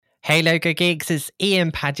Hey Logo Geeks, it's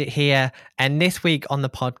Ian Paget here, and this week on the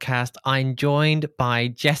podcast, I'm joined by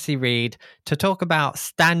Jesse Reed to talk about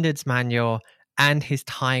Standards Manual and his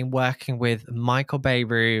time working with Michael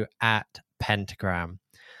Bierut at Pentagram.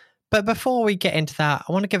 But before we get into that,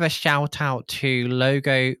 I want to give a shout out to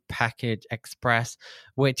Logo Package Express,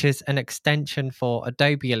 which is an extension for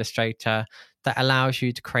Adobe Illustrator that allows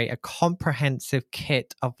you to create a comprehensive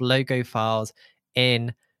kit of logo files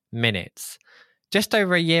in minutes. Just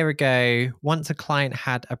over a year ago, once a client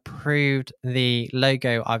had approved the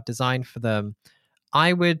logo I've designed for them,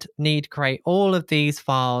 I would need to create all of these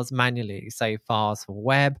files manually. So files for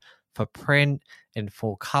web, for print, in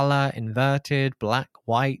full color, inverted, black,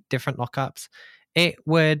 white, different lockups. It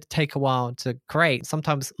would take a while to create,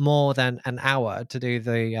 sometimes more than an hour to do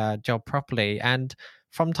the job properly. And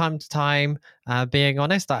from time to time, being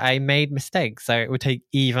honest, I made mistakes, so it would take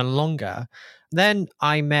even longer. Then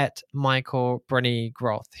I met Michael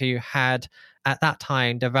Bruni-Groth, who had at that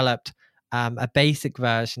time developed a basic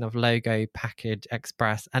version of Logo Package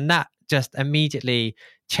Express. And that just immediately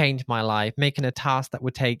changed my life, making a task that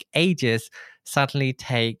would take ages suddenly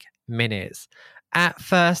take minutes. At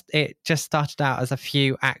first, it just started out as a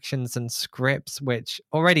few actions and scripts, which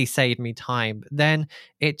already saved me time. But then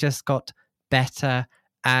it just got better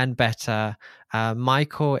and better.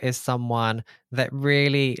 Michael is someone that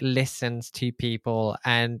really listens to people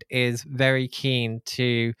and is very keen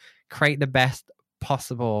to create the best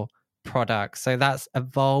possible product. So that's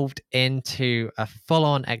evolved into a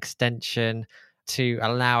full-on extension to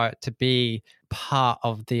allow it to be part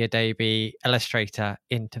of the Adobe Illustrator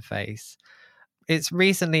interface. It's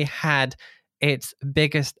recently had its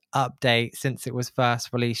biggest update since it was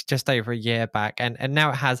first released just over a year back. And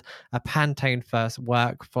now it has a Pantone first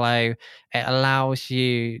workflow. It allows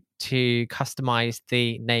you to customize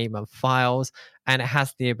the name of files, and it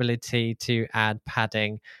has the ability to add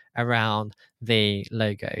padding around the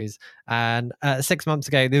logos. And 6 months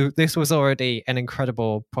ago, this was already an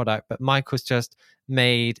incredible product, but Michael's just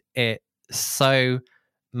made it so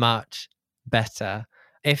much better.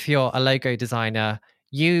 If you're a logo designer,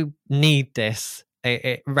 you need this.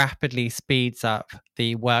 It rapidly speeds up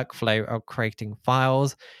the workflow of creating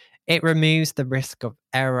files. It removes the risk of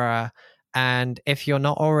error. And if you're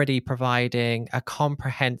not already providing a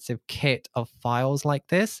comprehensive kit of files like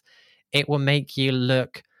this, it will make you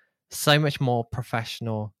look so much more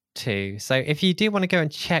professional too. So if you do want to go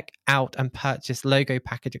and check out and purchase Logo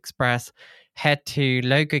Package Express, head to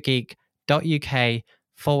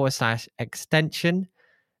logogeek.uk/extension.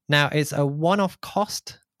 Now, it's a one-off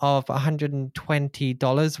cost of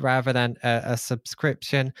 $120 rather than a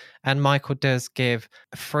subscription. And Michael does give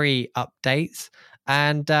free updates.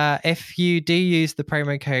 And if you do use the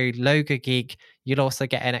promo code LogoGeek, you'll also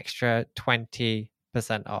get an extra 20%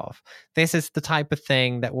 off. This is the type of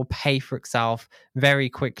thing that will pay for itself very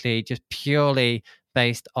quickly, just purely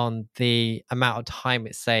based on the amount of time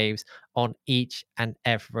it saves on each and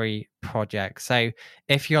every project. So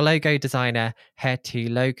if you're a logo designer, head to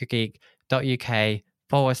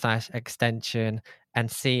logogeek.uk/extension and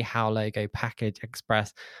see how Logo Package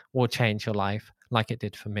Express will change your life like it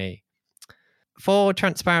did for me. For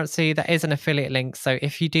transparency, that is an affiliate link. So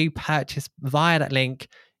if you do purchase via that link,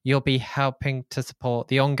 you'll be helping to support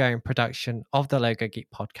the ongoing production of the Logo Geek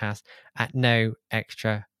podcast at no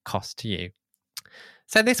extra cost to you.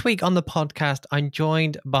 So this week on the podcast, I'm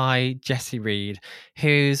joined by Jesse Reed,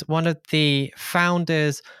 who's one of the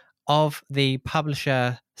founders of the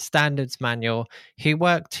publisher Standards Manual, who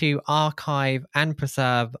worked to archive and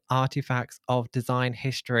preserve artifacts of design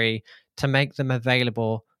history to make them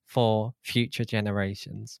available for future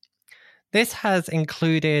generations. This has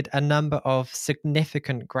included a number of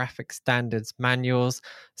significant graphic standards manuals,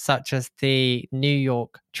 such as the New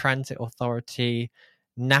York Transit Authority,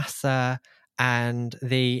 NASA, and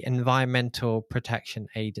the Environmental Protection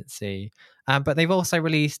Agency. But they've also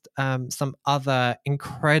released some other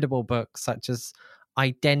incredible books, such as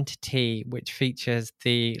Identity, which features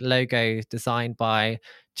the logos designed by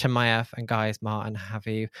Chimaev and Gaius Martin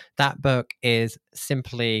Haviv. That book is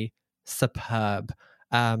simply superb.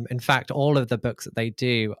 In fact, all of the books that they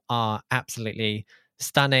do are absolutely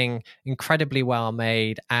stunning, incredibly well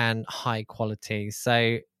made, and high quality.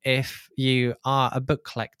 So if you are a book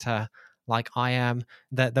collector like I am,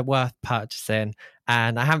 they're worth purchasing.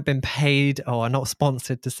 And I haven't been paid or not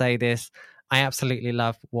sponsored to say this. I absolutely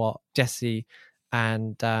love what Jesse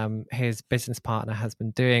and his business partner has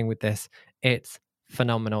been doing with this. It's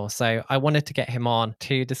phenomenal. So I wanted to get him on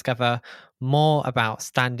to discover more about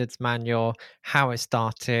Standards Manual, how it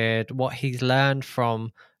started, what he's learned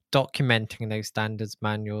from documenting those standards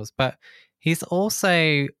manuals. But he's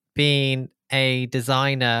also been a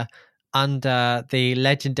designer under the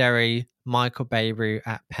legendary Michael Beirut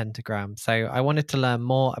at Pentagram. So I wanted to learn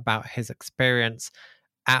more about his experience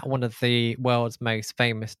at one of the world's most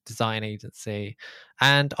famous design agency.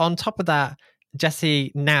 And on top of that,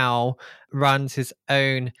 Jesse now runs his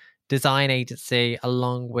own design agency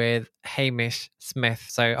along with Hamish Smith.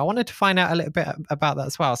 So I wanted to find out a little bit about that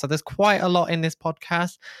as well. So there's quite a lot in this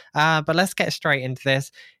podcast, but let's get straight into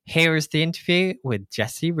this. Here is the interview with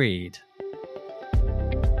Jesse Reed.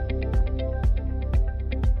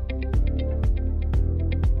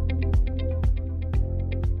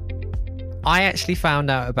 I actually found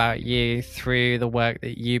out about you through the work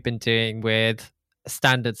that you've been doing with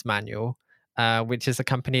Standards Manual, which is a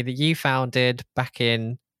company that you founded back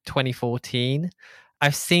in 2014.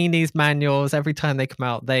 I've seen these manuals every time they come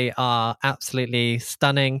out. They are absolutely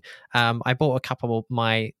stunning. I bought a couple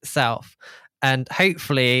myself. And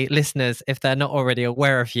hopefully listeners, if they're not already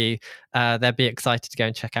aware of you, they'll be excited to go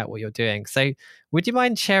and check out what you're doing. So would you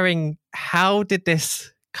mind sharing, how did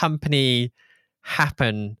this company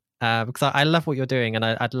happen? Because I love what you're doing, and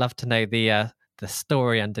I'd love to know the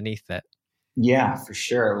story underneath it. Yeah, for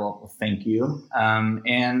sure. Well, thank you.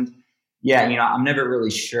 And yeah, I'm never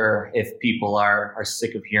really sure if people are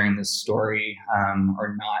sick of hearing this story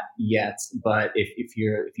or not yet. But if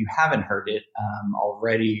you haven't heard it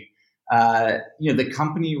already, the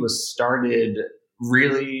company was started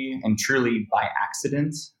really and truly by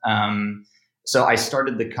accident. So I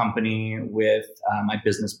started the company with my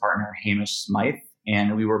business partner Hamish Smythe,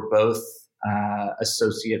 and we were both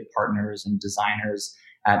associate partners and designers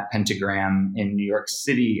at Pentagram in New York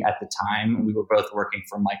City at the time. We were both working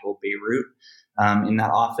for Michael Beirut in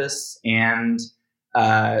that office. And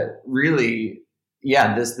really,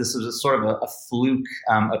 yeah, this was a sort of a fluke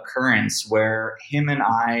occurrence where him and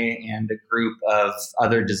I and a group of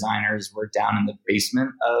other designers were down in the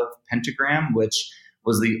basement of Pentagram, which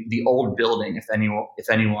was the old building. If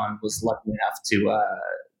anyone was lucky enough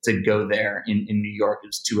to go there in New York, it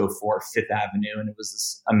was 204 Fifth Avenue, and it was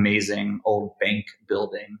this amazing old bank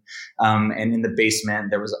building. And in the basement,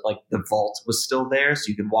 there was the vault was still there, so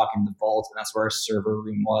you could walk in the vault, and that's where our server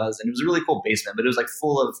room was. And it was a really cool basement, but it was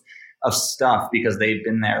full of stuff because they'd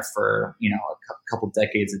been there for a couple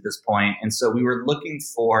decades at this point. And so we were looking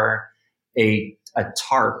for a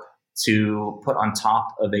tarp to put on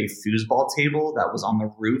top of a foosball table that was on the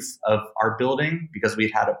roof of our building, because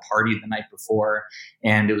we'd had a party the night before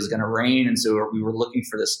and it was going to rain. And so we were looking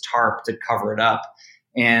for this tarp to cover it up.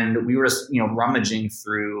 And we were just, rummaging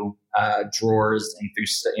through drawers and through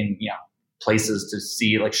places to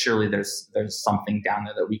see, surely there's something down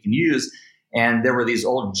there that we can use. And there were these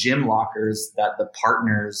old gym lockers that the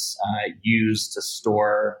partners used to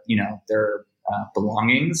store, their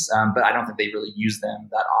belongings, but I don't think they really use them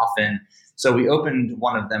that often. So we opened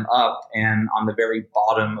one of them up, and on the very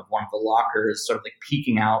bottom of one of the lockers, sort of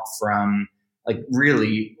peeking out from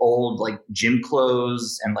really old gym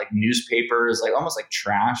clothes and newspapers, almost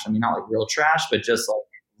trash. I mean, not real trash, but just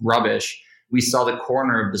rubbish. We saw the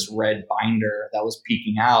corner of this red binder that was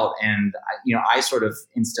peeking out, and I sort of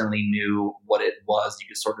instantly knew what it was. You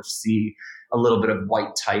could sort of see a little bit of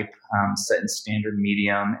white type set in standard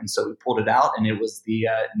medium. And so we pulled it out, and it was the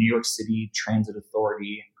New York City Transit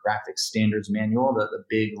Authority Graphic Standards Manual, the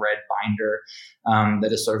big red binder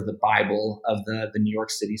that is sort of the Bible of the New York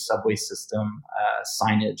City subway system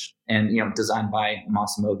signage, and designed by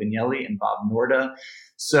Massimo Vignelli and Bob Norda.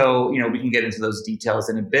 So we can get into those details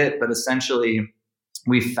in a bit, but essentially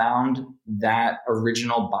we found that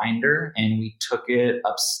original binder and we took it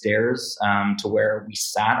upstairs to where we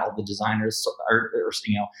sat. All the designers,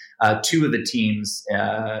 two of the teams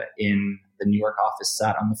in the New York office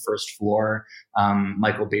sat on the first floor,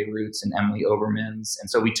 Michael Beirut's and Emily Oberman's. And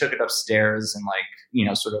so we took it upstairs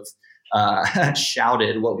and sort of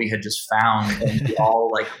shouted what we had just found. And we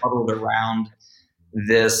all huddled around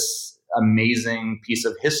this amazing piece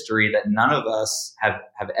of history that none of us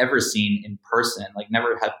have ever seen in person. We've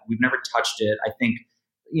never touched it. I think,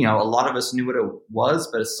 a lot of us knew what it was,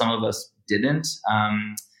 but some of us didn't.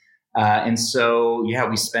 And so,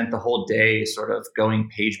 we spent the whole day sort of going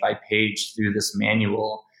page by page through this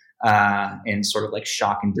manual, and sort of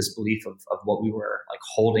shock and disbelief of what we were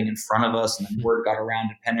holding in front of us. And then word got around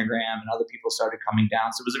to Pentagram and other people started coming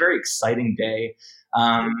down. So it was a very exciting day.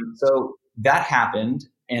 So that happened.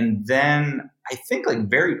 And then I think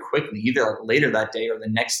very quickly, either later that day or the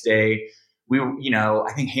next day, we,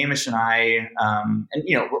 I think Hamish and I, and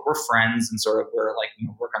we're friends and sort of we're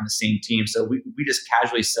work on the same team. So we just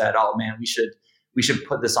casually said, oh man, we should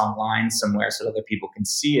put this online somewhere so that other people can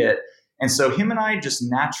see it. And so him and I just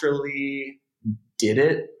naturally did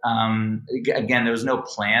it. Again, there was no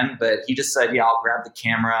plan, but he just said, yeah, I'll grab the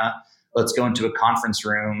camera. Let's go into a conference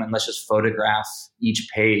room and let's just photograph each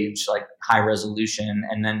page, like high resolution.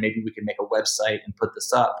 And then maybe we can make a website and put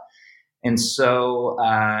this up. And so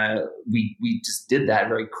we just did that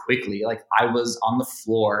very quickly. Like I was on the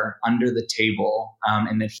floor under the table,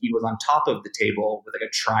 and then he was on top of the table with like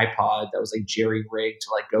a tripod that was like jerry rigged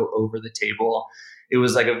to like go over the table. It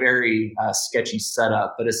was like a very sketchy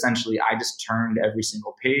setup, but essentially I just turned every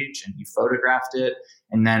single page and he photographed it.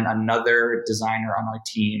 And then another designer on our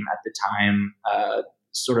team at the time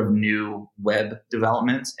sort of knew web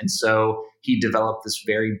development. And so he developed this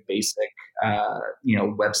very basic,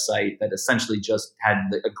 website that essentially just had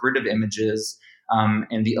a grid of images.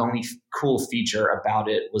 And the only cool feature about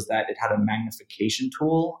it was that it had a magnification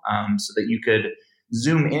tool so that you could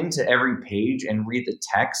zoom into every page and read the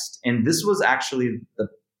text. And this was actually the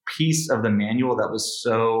piece of the manual that was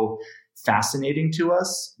so fascinating to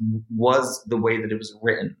us, was the way that it was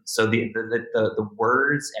written. So the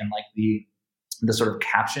words and like the sort of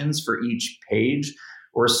captions for each page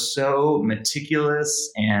were so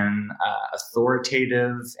meticulous and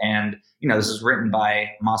authoritative. And, this is written by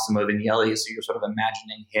Massimo Vignelli. So you're sort of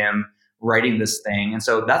imagining him writing this thing. And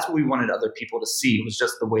so that's what we wanted other people to see, was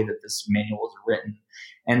just the way that this manual was written.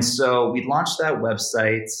 And so we launched that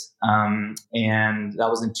website, and that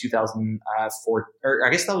was in 2004, or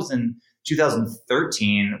I guess that was in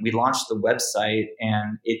 2013. We launched the website,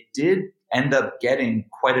 and it did end up getting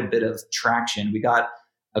quite a bit of traction. We got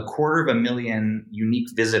 250,000 unique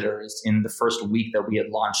visitors in the first week that we had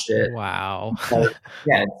launched it. Wow. So,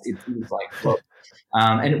 yeah, it was like, look.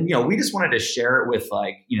 And, we just wanted to share it with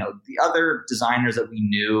the other designers that we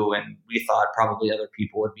knew, and we thought probably other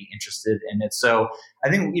people would be interested in it. So I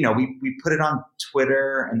think, we put it on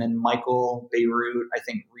Twitter, and then Michael Beirut, I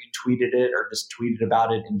think, retweeted it or just tweeted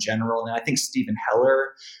about it in general. And I think Stephen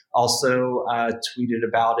Heller also tweeted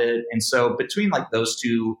about it. And so between like those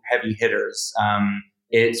two heavy hitters,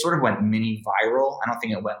 it sort of went mini viral. I don't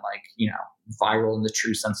think it went like, viral in the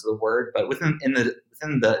true sense of the word, but within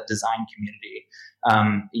the design community,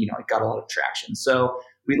 it got a lot of traction. So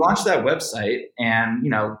we launched that website and,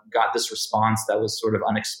 got this response that was sort of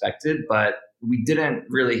unexpected, but we didn't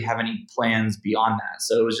really have any plans beyond that.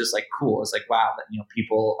 So it was just like, cool. It's like, wow, that,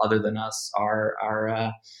 people other than us are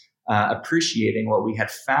appreciating what we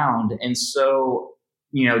had found. And so,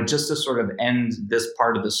 just to sort of end this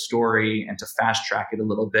part of the story and to fast track it a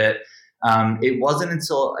little bit, it wasn't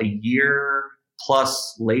until a year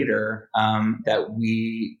plus later that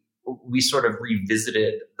we sort of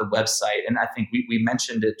revisited the website. And I think we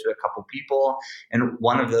mentioned it to a couple people. And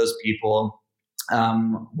one of those people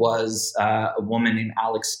was a woman named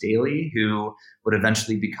Alex Daly, who would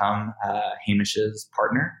eventually become Hamish's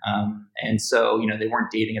partner. And so, they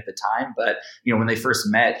weren't dating at the time, but, when they first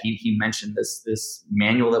met, he mentioned this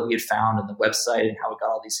manual that we had found on the website and how it got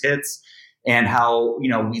all these hits. And how,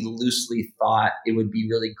 we loosely thought it would be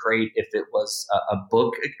really great if it was a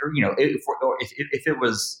book, or, if it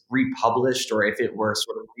was republished, or if it were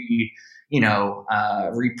sort of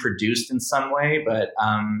reproduced in some way. But,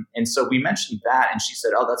 and so we mentioned that, and she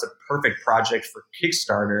said, oh, that's a perfect project for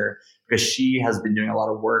Kickstarter, because she has been doing a lot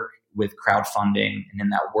of work with crowdfunding and in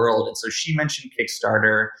that world. And so she mentioned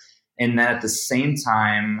Kickstarter. And then at the same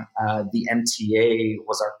time, the MTA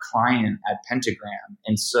was our client at Pentagram.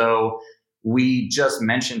 And so we just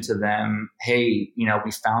mentioned to them, hey,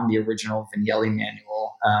 we found the original Vignelli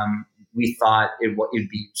manual. We thought it'd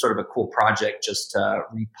be sort of a cool project just to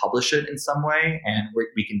republish it in some way. And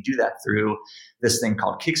we can do that through this thing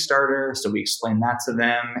called Kickstarter. So we explained that to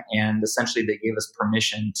them. And essentially they gave us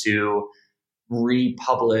permission to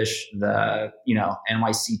republish the,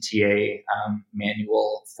 NYCTA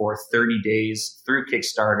manual for 30 days through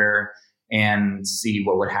Kickstarter and see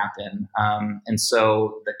what would happen. And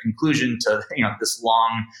so the conclusion to this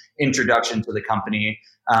long introduction to the company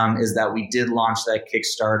is that we did launch that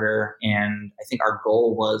Kickstarter, and I think our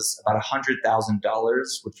goal was about $100,000,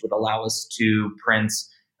 which would allow us to print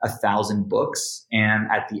 1,000 books. And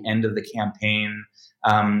at the end of the campaign,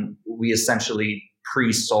 we essentially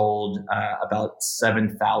pre-sold about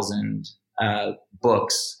 7,000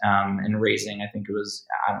 books, and raising, I think it was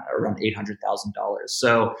around $800,000.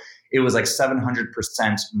 So it was like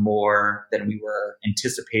 700% more than we were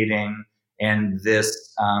anticipating. And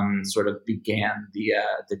this sort of began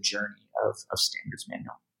the journey of Standards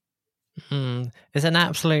Manual. It's an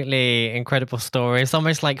absolutely incredible story. It's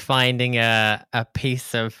almost like finding a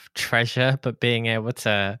piece of treasure, but being able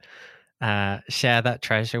to share that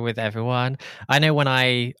treasure with everyone. I know when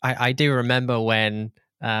I do remember when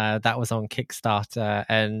that was on Kickstarter,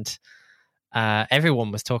 and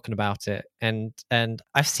everyone was talking about it, and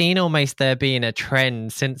I've seen almost there being a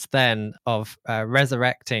trend since then of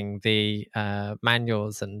resurrecting the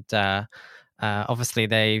manuals, and obviously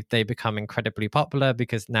they become incredibly popular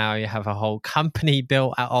because now you have a whole company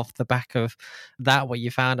built out off the back of that, what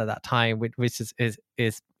you found at that time, which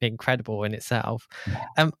is incredible in itself.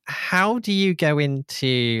 How do you go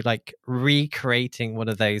into like recreating one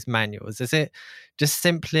of those manuals? Is it just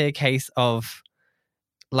simply a case of,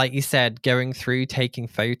 like you said, going through taking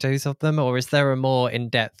photos of them, or is there a more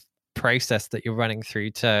in-depth process that you're running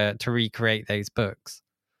through to recreate those books?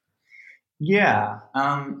 Yeah.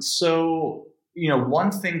 So,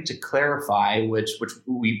 one thing to clarify, which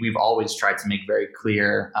we've always tried to make very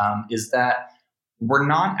clear, is that we're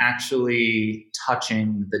not actually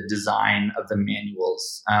touching the design of the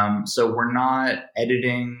manuals. So we're not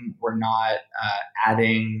editing, we're not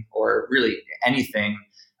adding, or really anything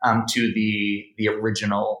to the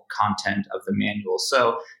original content of the manual.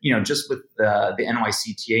 So, just with the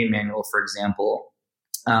NYCTA manual, for example,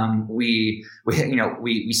 we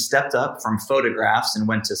stepped up from photographs and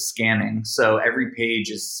went to scanning. So every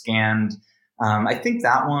page is scanned. I think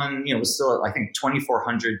that one, was still at,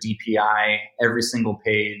 2400 DPI every single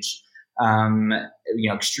page.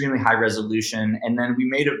 Extremely high resolution. And then we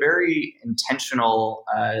made a very intentional,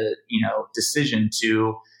 decision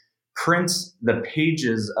to print the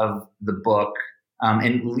pages of the book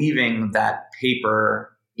and leaving that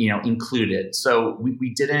paper, included. So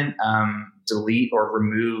we didn't delete or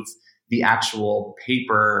remove the actual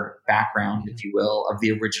paper background, if you will, of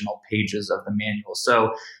the original pages of the manual.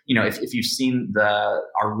 So, if you've seen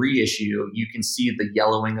our reissue, you can see the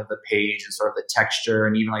yellowing of the page and sort of the texture,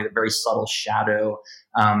 and even like the very subtle shadow,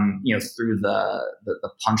 through the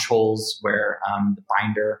punch holes where the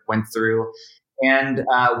binder went through. And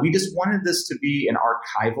we just wanted this to be an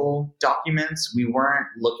archival document. We weren't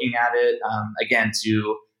looking at it, again,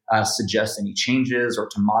 to suggest any changes or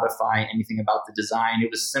to modify anything about the design. It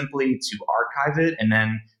was simply to archive it and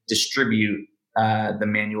then distribute the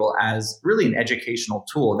manual as really an educational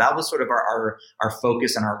tool. That was sort of our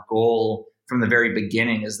focus and our goal from the very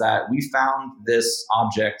beginning, is that we found this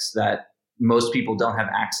object that most people don't have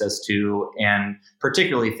access to, and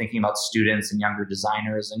particularly thinking about students and younger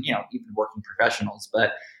designers and, even working professionals.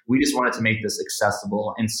 But we just wanted to make this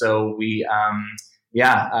accessible. And so we,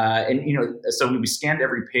 so we scanned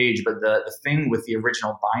every page, but the thing with the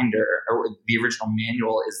original binder or the original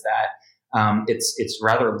manual is that it's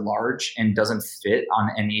rather large and doesn't fit on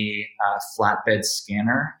any flatbed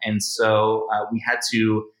scanner. And so we had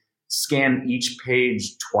to scan each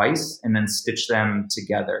page twice and then stitch them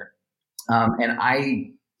together. And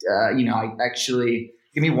I actually,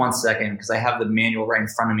 give me 1 second, because I have the manual right in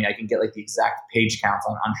front of me. I can get like the exact page counts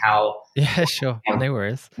on how. Yeah, sure. No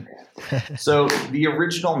worries. So the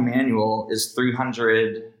original manual is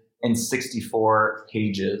 364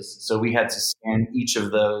 pages. So we had to scan each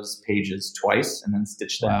of those pages twice and then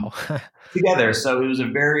stitch them together. So it was a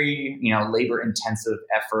very, labor intensive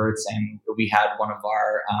effort. And we had one of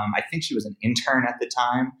our, I think she was an intern at the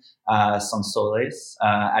time, Sonsoles,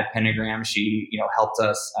 at Pentagram. She, helped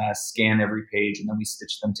us scan every page, and then we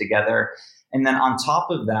stitched them together. And then on top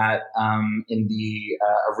of that, in the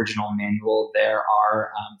original manual, there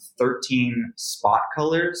are 13 spot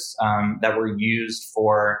colors that were used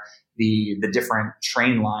for the different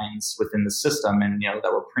train lines within the system, and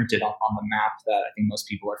that were printed on the map that I think most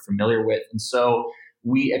people are familiar with. And so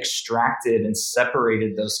we extracted and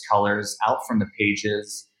separated those colors out from the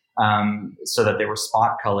pages so that they were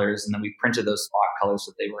spot colors, and then we printed those spot colors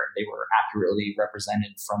so they were accurately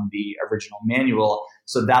represented from the original manual.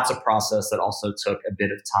 So that's a process that also took a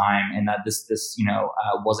bit of time, and that this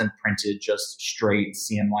wasn't printed just straight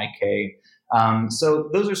CMYK. So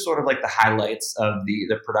those are sort of like the highlights of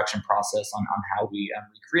the production process on how we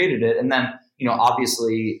recreated it. And then,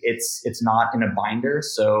 obviously it's not in a binder,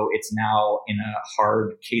 so it's now in a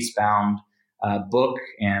hard case-bound book,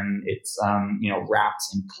 and it's wrapped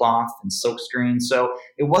in cloth and silkscreen. So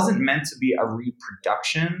it wasn't meant to be a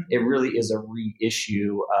reproduction. It really is a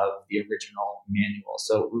reissue of the original manual.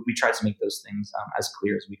 So we tried to make those things as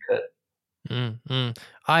clear as we could. Mm-hmm.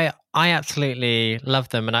 I absolutely love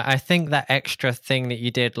them, and I think that extra thing that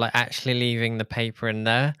you did, like actually leaving the paper in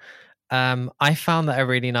there, I found that a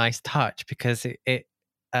really nice touch, because it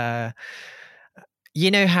you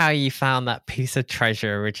know how you found that piece of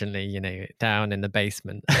treasure originally, down in the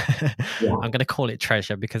basement. Yeah. I'm going to call it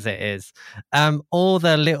treasure because it is. All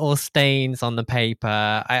the little stains on the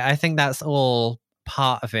paper, I think that's all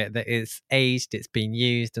part of it that is aged, it's been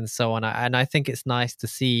used, and so on. And I think it's nice to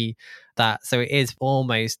see that. So it is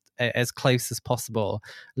almost as close as possible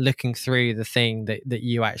looking through the thing that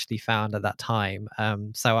you actually found at that time.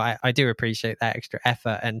 So I do appreciate that extra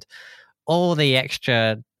effort and all the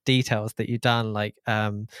extra details that you've done, like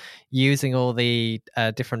using all the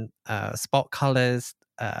different spot colors.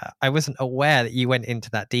 I wasn't aware that you went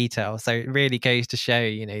into that detail, so it really goes to show,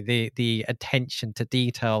 the attention to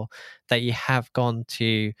detail that you have gone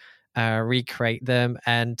to recreate them.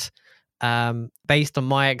 And based on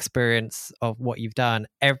my experience of what you've done,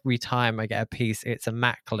 every time I get a piece, it's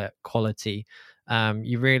immaculate quality.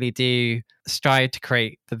 You really do strive to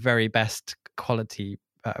create the very best quality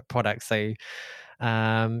product. So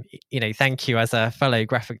thank you as a fellow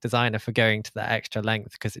graphic designer for going to that extra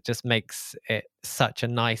length, because it just makes it such a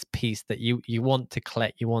nice piece that you want to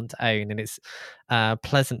collect, you want to own, and it's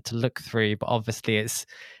pleasant to look through, but obviously it's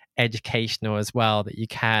educational as well, that you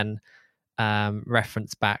can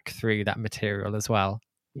reference back through that material as well.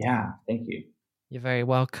 Yeah, thank you. You're very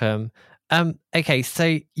welcome. Okay,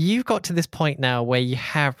 so you've got to this point now where you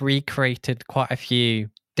have recreated quite a few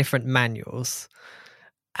different manuals,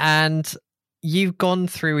 and you've gone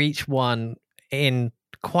through each one in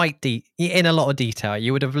a lot of detail.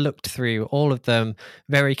 You would have looked through all of them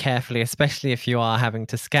very carefully, especially if you are having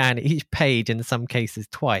to scan each page, in some cases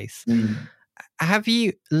twice. Have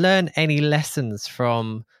you learned any lessons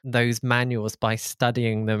from those manuals by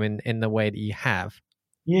studying them in the way that you have?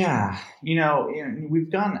 Yeah,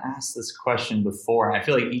 we've gotten asked this question before, and I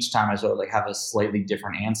feel like each time I sort of have a slightly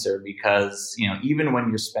different answer, because even when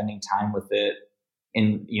you're spending time with it,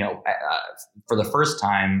 for the first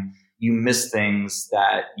time, you miss things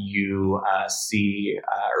that you see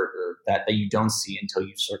or that you don't see until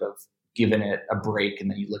you've sort of given it a break, and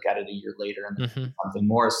then you look at it a year later and then something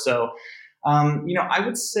more. So, I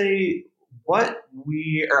would say what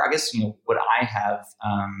I have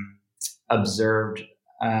observed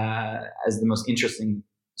as the most interesting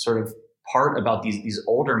sort of part about these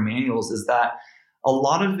older manuals is that a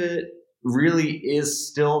lot of it really is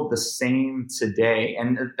still the same today,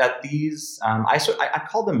 and that these I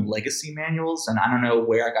call them legacy manuals, and I don't know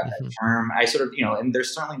where I got that term. I sort of and they're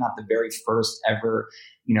certainly not the very first ever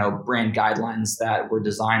brand guidelines that were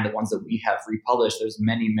designed. The ones that we have republished, there's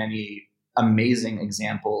many amazing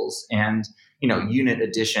examples, and Unit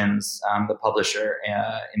Editions, the publisher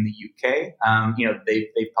in the UK,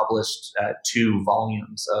 they've published 2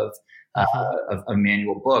 volumes of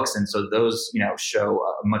manual books. And so those, show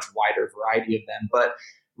a much wider variety of them. But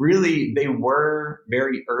really, they were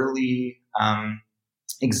very early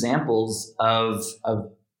examples of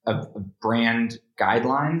brand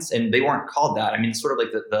guidelines, and they weren't called that. I mean, sort of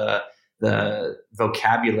like the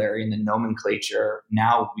vocabulary and the nomenclature,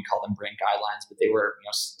 now we call them brand guidelines, but they were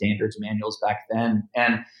standards manuals back then.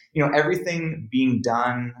 And everything being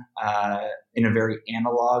done in a very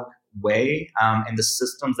analog way, and the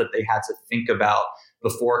systems that they had to think about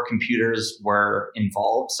before computers were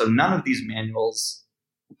involved. So none of these manuals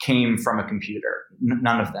came from a computer.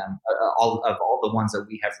 None of them. All the ones that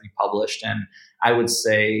we have republished, and I would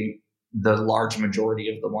say the large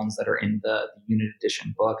majority of the ones that are in the Unit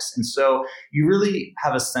Edition books. And so you really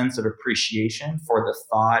have a sense of appreciation for the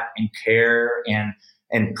thought and care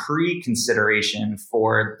and pre-consideration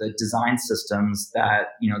for the design systems that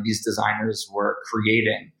these designers were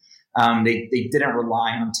creating. They didn't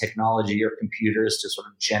rely on technology or computers to sort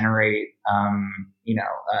of generate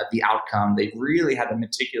the outcome. They really had to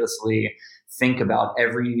meticulously think about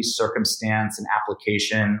every circumstance and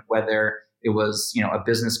application, whether it was a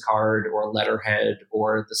business card or a letterhead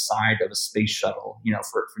or the side of a space shuttle, in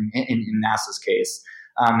NASA's case.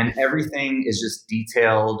 And everything is just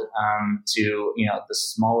detailed to the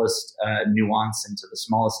smallest nuance and to the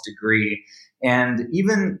smallest degree. And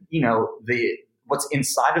even what's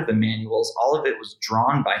inside of the manuals, all of it was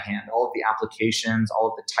drawn by hand. All of the applications, all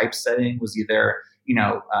of the typesetting was either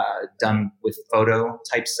done with photo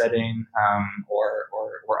typesetting or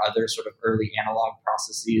other sort of early analog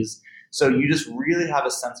processes. So you just really have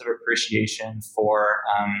a sense of appreciation for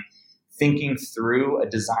thinking through a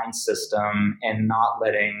design system and not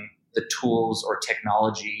letting the tools or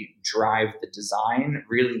technology drive the design.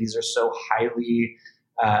 Really, these are so highly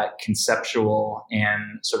conceptual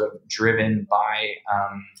and sort of driven by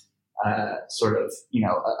a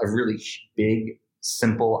really big,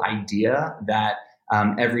 simple idea that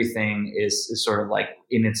everything is sort of like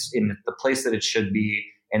in the place that it should be.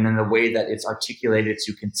 And then the way that it's articulated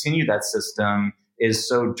to continue that system is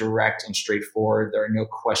so direct and straightforward. There are no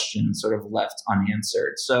questions sort of left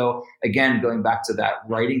unanswered. So again, going back to that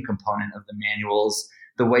writing component of the manuals,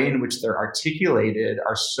 the way in which they're articulated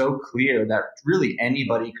are so clear that really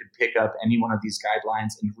anybody could pick up any one of these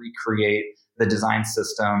guidelines and recreate the design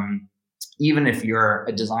system, even if you're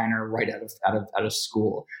a designer right out of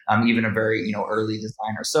school, even a very early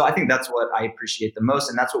designer. So I think that's what I appreciate the most,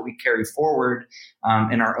 and that's what we carry forward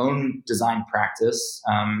in our own design practice.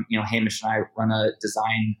 Hamish and I run a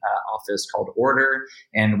design office called Order,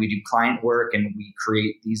 and we do client work, and we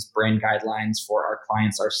create these brand guidelines for our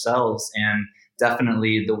clients ourselves. And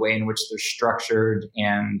definitely the way in which they're structured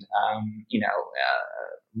and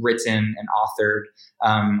written and authored,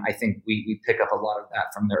 I think we pick up a lot of that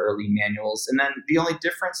from the early manuals. And then the only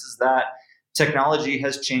difference is that technology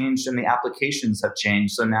has changed and the applications have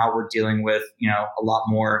changed. So now we're dealing with a lot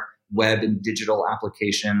more web and digital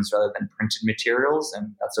applications rather than printed materials,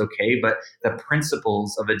 and that's okay. But the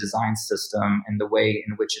principles of a design system and the way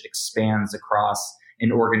in which it expands across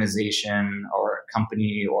an organization or a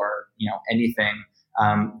company or anything,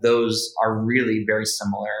 those are really very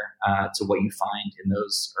similar to what you find in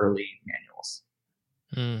those early manuals.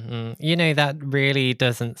 Mm-hmm. That really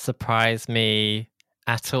doesn't surprise me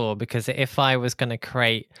at all, because if I was going to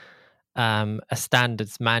create a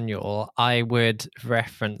standards manual, I would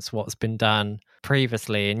reference what's been done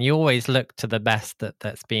previously, and you always look to the best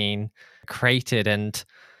that's been created, and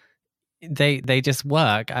they just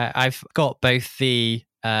work. I've got both the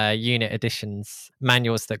unit editions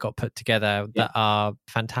manuals that got put together that are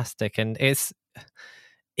fantastic, and it's,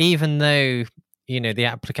 even though the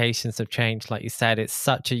applications have changed, like you said, it's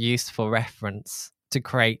such a useful reference to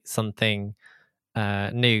create something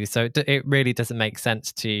new. So it really doesn't make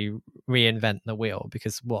sense to reinvent the wheel,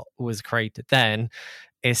 because what was created then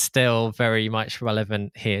is still very much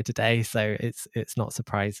relevant here today. So it's not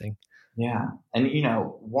surprising. Yeah, and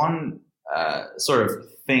one sort of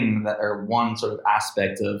thing one sort of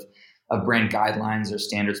aspect of brand guidelines or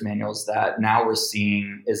standards manuals that now we're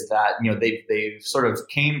seeing is that they've sort of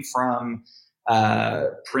came from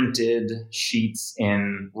printed sheets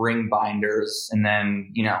in ring binders, and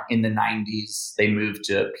then in the 90s they moved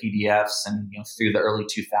to PDFs, and through the early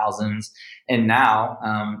 2000s, and now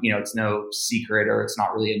it's no secret, or it's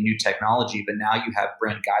not really a new technology, but now you have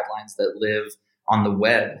brand guidelines that live on the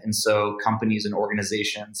web. And so companies and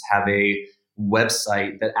organizations have a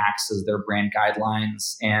website that acts as their brand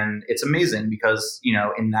guidelines. And it's amazing because,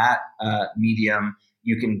 in that medium,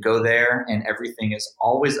 you can go there and everything is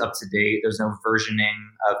always up to date. There's no versioning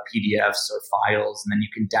of PDFs or files. And then you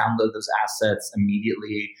can download those assets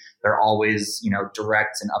immediately. They're always,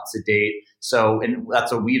 direct and up to date. So, and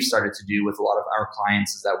that's what we've started to do with a lot of our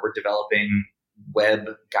clients, is that we're developing web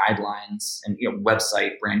guidelines and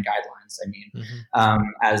website brand guidelines.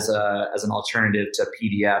 As an alternative to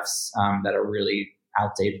PDFs that are really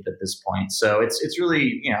outdated at this point. So it's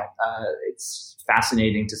really it's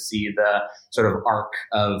fascinating to see the sort of arc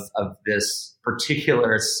of this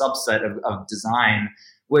particular subset of design,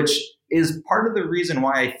 which is part of the reason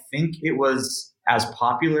why I think it was as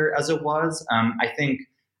popular as it was. I think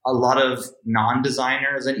a lot of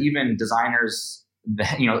non-designers and even designers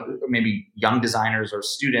that, maybe young designers or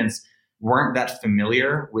students weren't that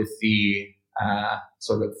familiar with the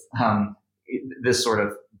this sort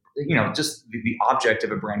of, just the object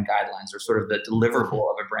of a brand guidelines, or sort of the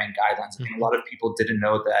deliverable of a brand guidelines. I think a lot of people didn't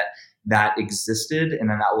know that existed,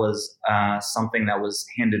 and then that was something that was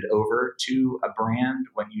handed over to a brand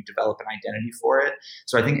when you develop an identity for it.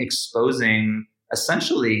 So I think exposing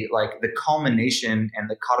essentially like the culmination and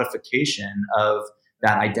the codification of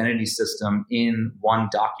that identity system in one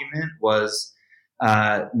document was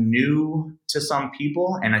new to some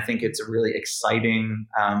people. And I think it's a really exciting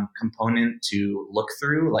component to look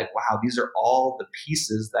through. Like, wow, these are all the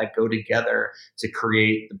pieces that go together to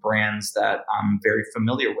create the brands that I'm very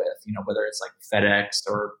familiar with, whether it's like FedEx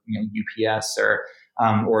or, UPS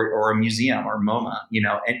or a museum or MoMA,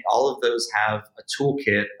 and all of those have a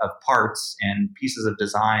toolkit of parts and pieces of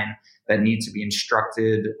design that need to be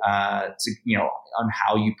instructed on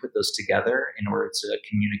how you put those together in order to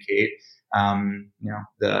communicate,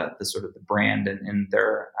 the sort of the brand and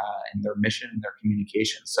their mission and their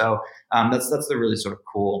communication. So that's the really sort of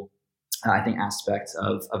cool, I think, aspect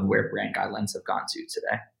of where brand guidelines have gone to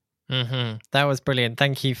today. Mm-hmm. That was brilliant.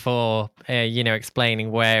 Thank you for explaining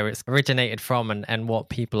where it's originated from and what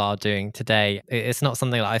people are doing today. It's not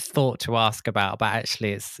something that I thought to ask about, but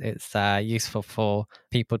actually it's useful for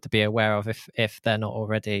people to be aware of if they're not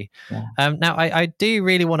already. Yeah. Now, I do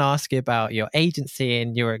really want to ask you about your agency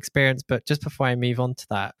and your experience, but just before I move on to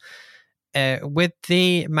that, with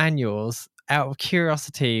the manuals, out of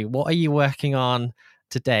curiosity, what are you working on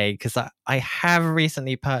today? Because I have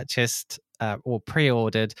recently purchased or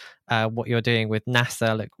pre-ordered what you're doing with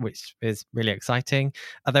NASA, which is really exciting.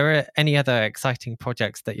 Are there any other exciting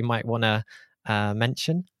projects that you might want to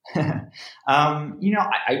mention?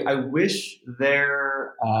 I wish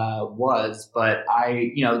there was, but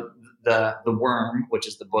the Worm, which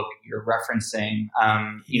is the book you're referencing,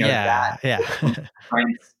 yeah.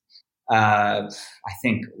 I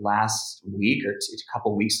think last week or a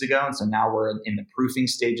couple weeks ago, and so now we're in the proofing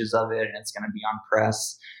stages of it, and it's going to be on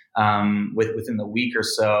press within the week or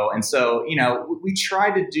so. And so we try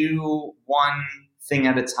to do one thing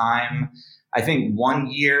at a time. I think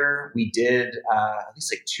one year we did at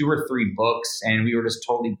least like 2 or 3 books, and we were just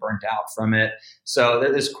totally burnt out from it. So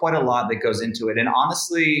there's quite a lot that goes into it. And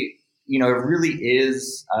honestly, it really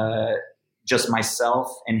is just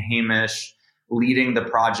myself and Hamish leading the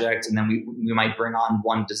project. And then we might bring on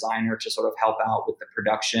one designer to sort of help out with the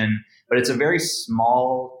production. But it's a very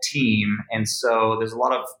small team. And so there's a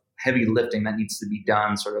lot of heavy lifting that needs to be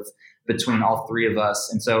done sort of between all 3 of us.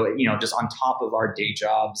 And so, just on top of our day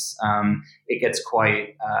jobs, it gets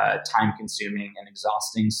quite time consuming and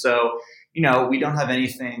exhausting. So, we don't have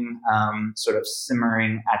anything sort of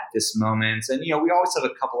simmering at this moment. And, we always have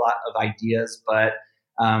a couple of ideas, but,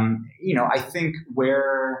 I think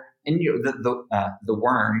the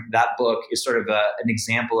Worm, that book is sort of an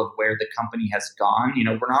example of where the company has gone.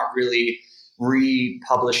 We're not really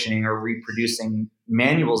republishing or reproducing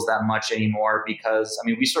manuals that much anymore because,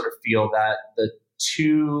 we sort of feel that the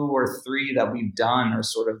 2 or 3 that we've done are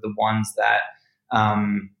sort of the ones that,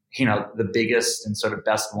 the biggest and sort of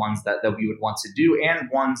best ones that we would want to do,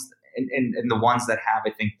 and the ones that have,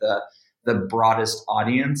 I think, the broadest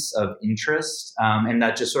audience of interest, and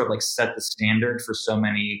that just sort of like set the standard for so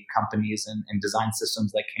many companies and design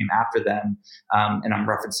systems that came after them. And I'm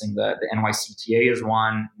referencing the NYCTA as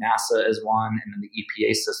one, NASA as one, and then the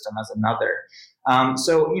EPA system as another.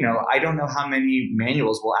 So, I don't know how many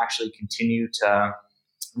manuals will actually continue to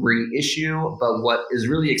reissue, but what is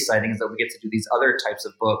really exciting is that we get to do these other types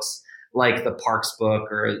of books, like the Parks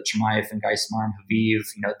book or Chimaev and Geismar and Haviv,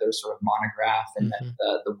 their sort of monograph, and then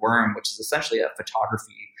the Worm, which is essentially a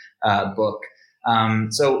photography book.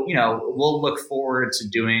 So, we'll look forward to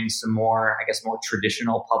doing some more, I guess, more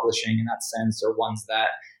traditional publishing in that sense, or ones that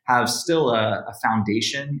have still a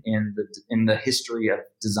foundation in the history of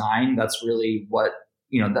design. That's really what,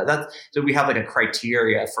 so we have like a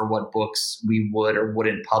criteria for what books we would or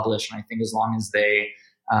wouldn't publish. And I think as long as they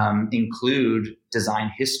include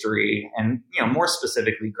design history and, more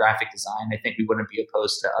specifically graphic design, I think we wouldn't be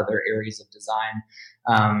opposed to other areas of design.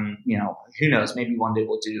 Who knows, maybe one day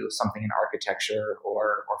we'll do something in architecture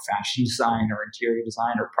or fashion design or interior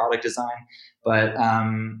design or product design. But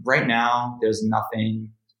right now there's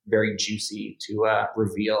nothing very juicy to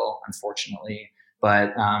reveal, unfortunately.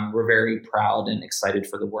 But we're very proud and excited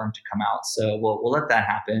for the Worm to come out. So we'll let that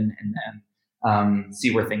happen and then see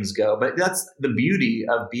where things go. But that's the beauty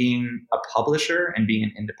of being a publisher and being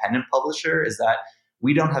an independent publisher, is that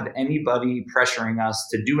we don't have anybody pressuring us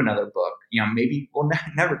to do another book. Maybe we'll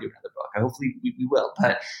never do another book. Hopefully we will.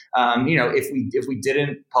 But, if we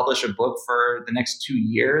didn't publish a book for the next 2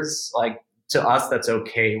 years, like, to us, that's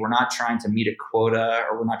okay. We're not trying to meet a quota,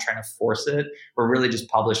 or we're not trying to force it. We're really just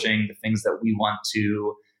publishing the things that we want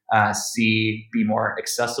to see be more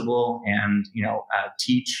accessible and,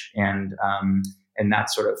 teach. And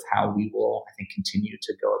that's sort of how we will, I think, continue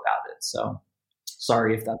to go about it. So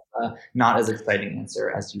sorry if that's not as exciting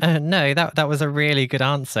answer as you. No, that was a really good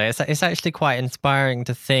answer. It's actually quite inspiring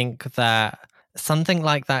to think that something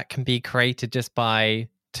like that can be created just by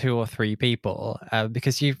 2 or 3 people,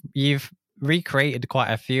 because you've recreated quite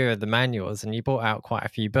a few of the manuals and you brought out quite a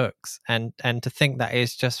few books, and to think that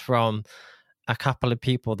is just from a couple of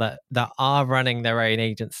people that are running their own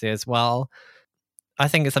agency as well. I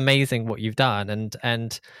think it's amazing what you've done,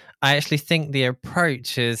 and I actually think the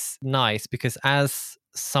approach is nice, because as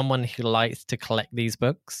someone who likes to collect these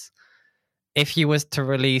books, if you was to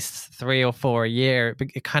release 3 or 4 a year,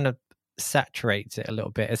 it kind of saturates it a little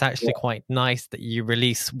bit. It's actually quite nice that you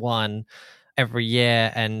release one every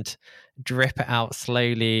year and drip it out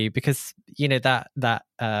slowly, because that the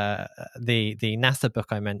NASA book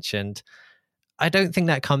I mentioned, I don't think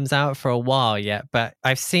that comes out for a while yet, but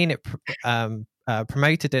I've seen it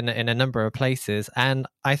promoted in a number of places, and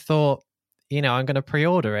I thought, I'm going to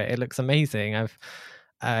pre-order it. It looks amazing.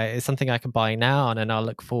 It's something I can buy now, and then I'll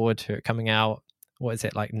look forward to it coming out. What is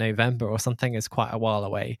it, like November or something? Is quite a while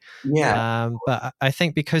away. Yeah. But I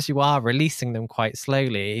think because you are releasing them quite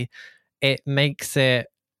slowly, it makes it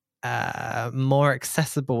more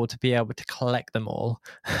accessible to be able to collect them all.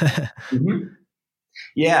 Mm-hmm.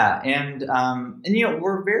 Yeah, and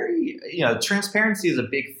we're very transparency is a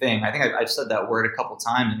big thing. I think I've said that word a couple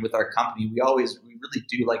times, and with our company, we really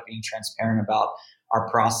do like being transparent about our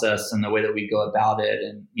process and the way that we go about it,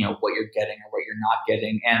 and what you're getting or what you're not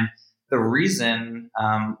getting. And the reason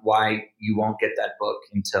why you won't get that book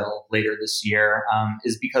until later this year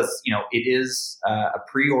is because it is a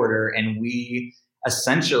pre-order, and we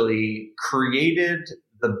essentially created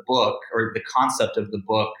the book or the concept of the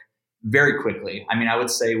book very quickly. I mean, I would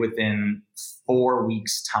say within 4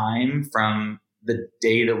 weeks' time from the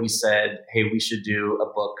day that we said, hey, we should do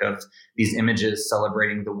a book of these images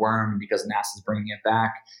celebrating the worm because NASA's bringing it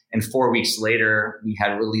back. And 4 weeks later, we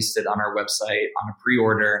had released it on our website on a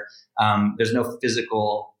pre-order. There's no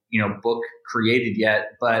physical, book created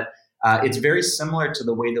yet, but it's very similar to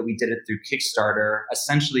the way that we did it through Kickstarter.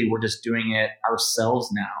 Essentially, we're just doing it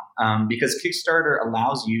ourselves now because Kickstarter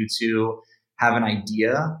allows you to have an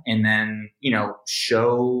idea and then,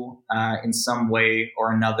 show in some way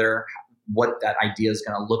or another what that idea is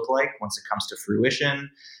going to look like once it comes to fruition.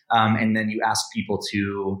 And then you ask people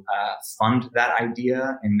to fund that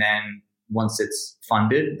idea. And then once it's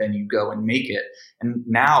funded, then you go and make it. And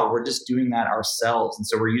now we're just doing that ourselves. And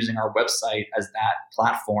so we're using our website as that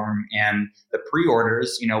platform. And the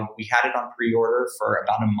pre-orders, we had it on pre-order for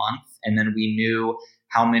about a month. And then we knew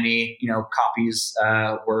how many, copies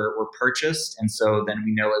were purchased. And so then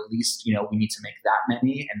we know at least, we need to make that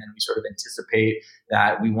many. And then we sort of anticipate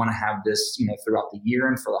that we want to have this, throughout the year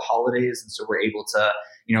and for the holidays. And so we're able to,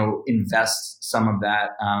 invest some of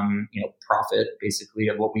that, profit basically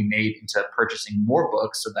of what we made into purchasing more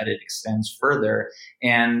books so that it extends further.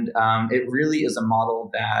 And it really is a model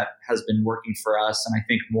that has been working for us. And I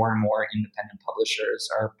think more and more independent publishers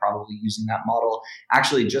are probably using that model.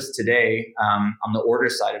 Actually, just today, on the order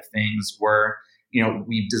side of things,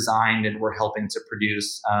 we've designed and we're helping to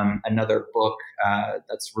produce another book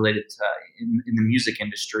that's related to in the music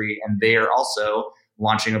industry. And they are also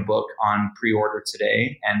launching a book on pre-order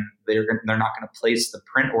today, and they're not going to place the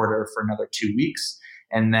print order for another 2 weeks.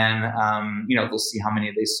 And then, they'll see how many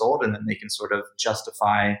they sold, and then they can sort of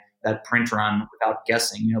justify that print run without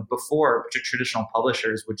guessing. Before, traditional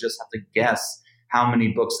publishers would just have to guess how many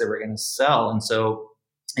books they were going to sell. And so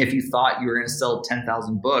if you thought you were going to sell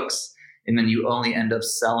 10,000 books and then you only end up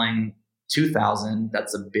selling 2,000,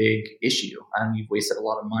 that's a big issue. You've wasted a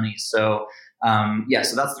lot of money. So,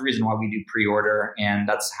 so that's the reason why we do pre-order. And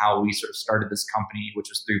that's how we sort of started this company, which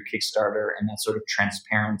was through Kickstarter, and that sort of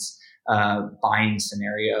transparent buying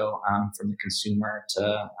scenario from the consumer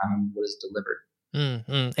to what is delivered.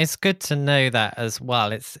 Mm-hmm. It's good to know that as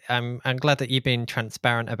well. I'm glad that you've been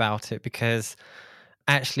transparent about it, because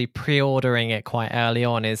actually pre-ordering it quite early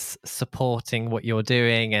on is supporting what you're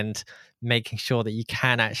doing and making sure that you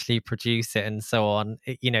can actually produce it and so on.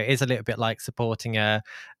 It is a little bit like supporting a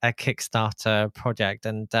Kickstarter project.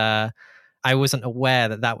 And I wasn't aware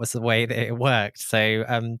that was the way that it worked. So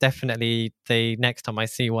definitely the next time I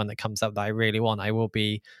see one that comes up that I really want, I will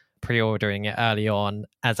be pre-ordering it early on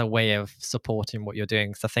as a way of supporting what you're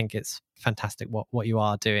doing, because I think it's fantastic what you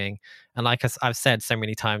are doing. And like I've said so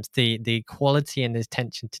many times, the quality and the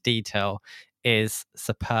attention to detail is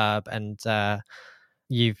superb, and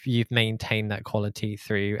you've maintained that quality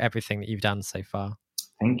through everything that you've done so far.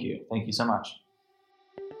 Thank you so much.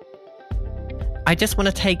 I just want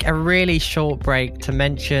to take a really short break to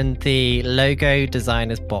mention the Logo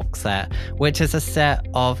Designers box set, which is a set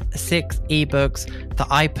of 6 ebooks that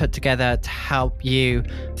I put together to help you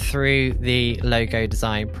through the logo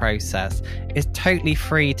design process. It's totally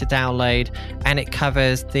free to download, and it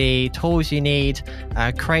covers the tools you need,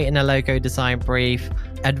 creating a logo design brief,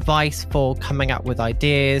 advice for coming up with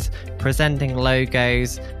ideas, presenting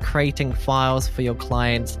logos, creating files for your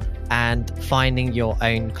clients, and finding your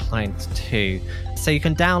own clients too. So you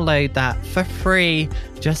can download that for free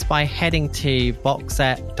just by heading to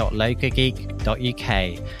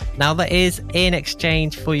boxset.logogeek.uk. Now, that is in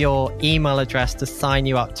exchange for your email address to sign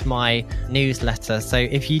you up to my newsletter. So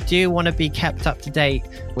if you do want to be kept up to date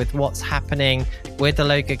with what's happening with the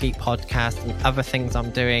Logo Geek podcast and other things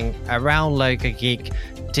I'm doing around Logo Geek,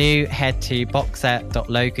 do head to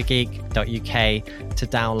boxset.logogeek.uk to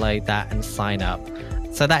download that and sign up.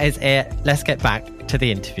 So that is it. Let's get back to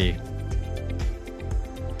the interview.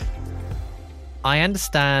 I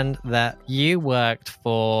understand that you worked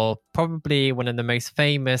for probably one of the most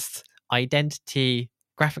famous identity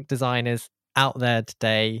graphic designers out there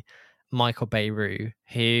today, Michael Bierut,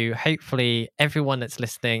 who hopefully everyone that's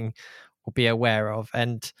listening will be aware of.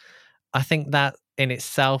 And I think that in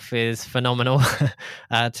itself is phenomenal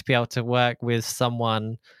to be able to work with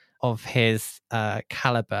someone of his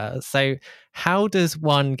caliber. So how does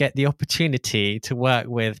one get the opportunity to work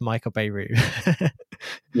with Michael Beirut?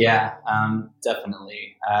 Yeah,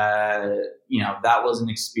 definitely. That was an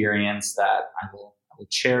experience that I will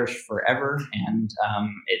cherish forever, and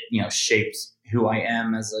it shapes who I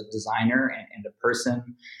am as a designer and a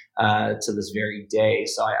person to this very day.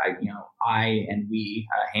 So I and we,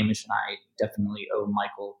 Hamish and I, definitely owe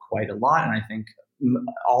Michael quite a lot, and I think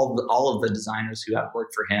all of the designers who have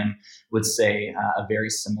worked for him would say a very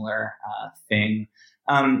similar thing.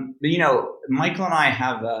 But Michael and I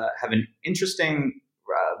have an interesting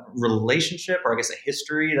relationship, or I guess a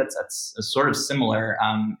history that's sort of similar.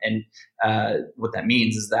 And what that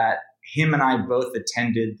means is that him and I both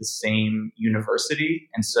attended the same university,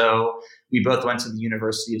 and so we both went to the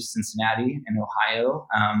University of Cincinnati in Ohio,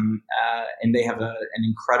 and they have an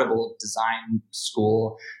incredible design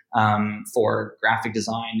school for graphic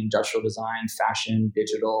design, industrial design, fashion,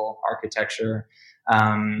 digital, architecture,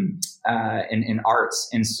 and arts.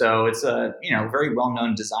 And so it's a very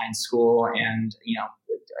well-known design school, and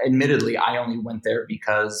admittedly, I only went there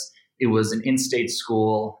because it was an in-state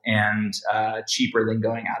school and cheaper than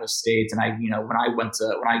going out of state. And when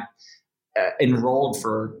I enrolled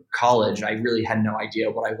for college, I really had no idea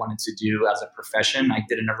what I wanted to do as a profession. I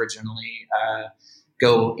didn't originally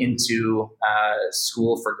go into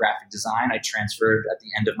school for graphic design. I transferred at the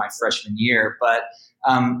end of my freshman year, but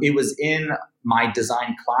it was in my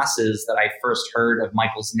design classes that I first heard of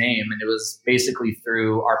Michael's name. And it was basically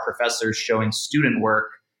through our professors showing student work.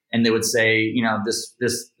 And they would say,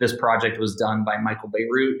 this project was done by Michael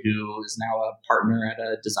Beirut, who is now a partner at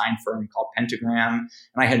a design firm called Pentagram.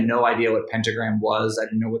 And I had no idea what Pentagram was. I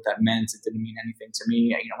didn't know what that meant. It didn't mean anything to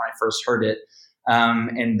me, when I first heard it.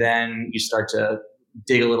 And then you start to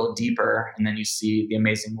dig a little deeper, and then you see the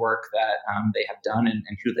amazing work that they have done and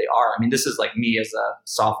who they are. I mean, this is like me as a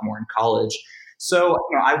sophomore in college. So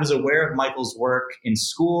I was aware of Michael's work in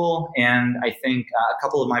school, and I think a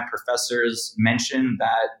couple of my professors mentioned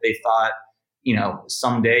that they thought,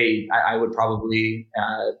 someday I would probably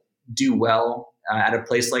do well at a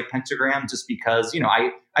place like Pentagram, just because,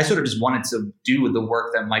 I sort of just wanted to do the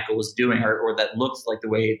work that Michael was doing, or that looked like the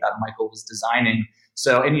way that Michael was designing.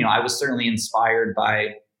 So, and I was certainly inspired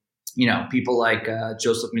by people like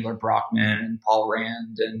Joseph Mueller Brockman and Paul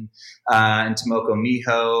Rand and Tomoko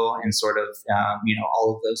Miho, and sort of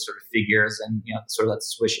all of those sort of figures, and sort of that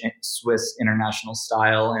Swiss international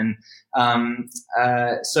style, and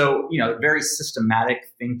so very systematic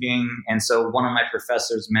thinking. And so one of my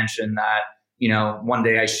professors mentioned that one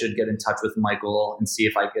day I should get in touch with Michael and see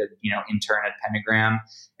if I could intern at Pentagram.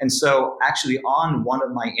 And so actually on one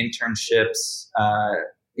of my internships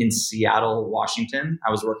in Seattle, Washington, I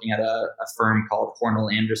was working at a firm called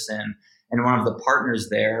Hornell Anderson. And one of the partners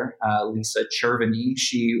there, Lisa Chervany,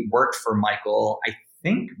 she worked for Michael, I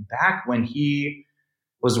think back when he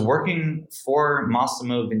was working for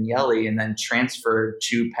Massimo Vignelli, and then transferred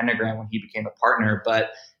to Pentagram when he became a partner.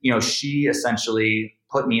 But, she essentially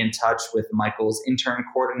put me in touch with Michael's intern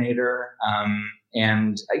coordinator.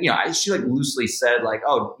 And she like loosely said like,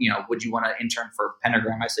 oh, would you want to intern for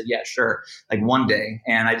Pentagram? I said, yeah, sure. Like one day.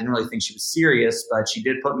 And I didn't really think she was serious, but she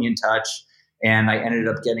did put me in touch. And I ended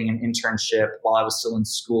up getting an internship while I was still in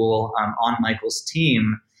school on Michael's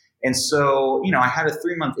team. And so, I had a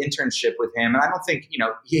 3-month internship with him. And I don't think,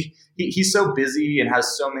 he's so busy and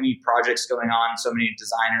has so many projects going on, so many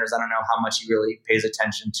designers. I don't know how much he really pays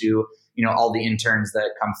attention to, all the interns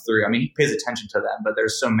that come through. I mean, he pays attention to them, but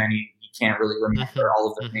there's so many, he can't really remember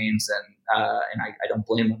all of their names. And I don't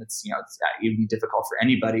blame him. It'd be difficult for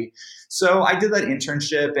anybody. So I did that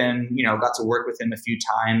internship and, got to work with him a few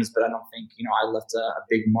times, but I don't think, I left a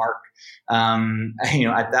big mark,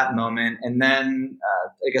 at that moment. And then,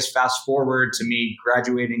 I guess fast forward to me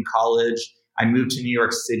graduating college, I moved to New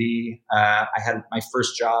York City. I had my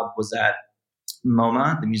first job was at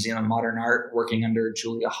MoMA, the Museum of Modern Art, working under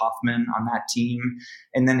Julia Hoffman on that team.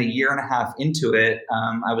 And then a year and a half into it,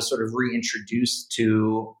 I was sort of reintroduced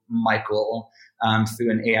to Michael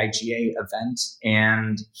through an AIGA event.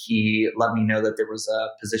 And he let me know that there was a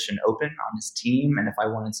position open on his team and if I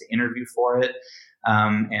wanted to interview for it.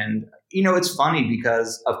 And it's funny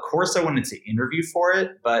because of course I wanted to interview for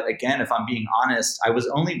it. But again, if I'm being honest, I was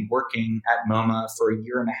only working at MoMA for a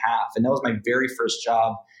year and a half. And that was my very first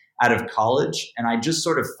job out of college. And I just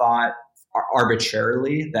sort of thought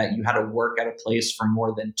arbitrarily that you had to work at a place for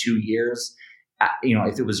more than 2 years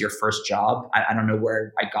if it was your first job. I don't know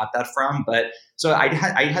where I got that from, but so I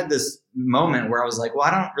had this moment where I was like, well,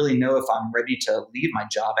 I don't really know if I'm ready to leave my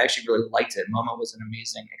job. I actually really liked it. MoMA was an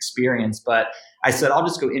amazing experience, but I said, I'll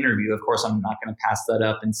just go interview. Of course, I'm not going to pass that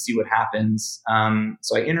up and see what happens.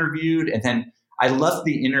 So I interviewed, and then I left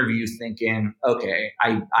the interview thinking, okay,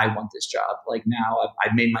 I want this job. Like now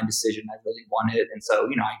I've made my decision. I really want it. And so,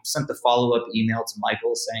 I sent the follow-up email to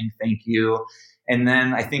Michael saying, thank you. And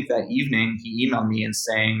then I think that evening he emailed me and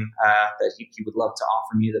saying that he would love to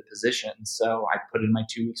offer me the position. So I put in my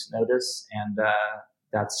 2 weeks notice, and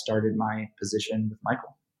that started my position with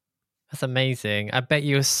Michael. That's amazing. I bet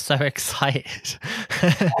you were so excited.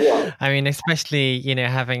 Yeah. I mean, especially,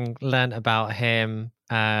 having learned about him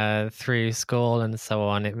through school and so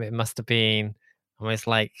on, it must have been almost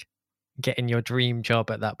like getting your dream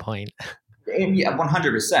job at that point. Yeah,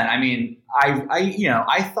 100%. I mean,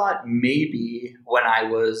 I thought maybe when I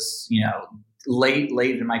was, late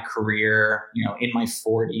in my career, in my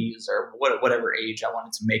 40s or whatever age I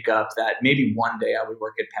wanted to make up, that maybe one day I would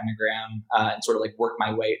work at Pentagram and sort of like work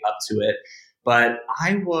my way up to it. But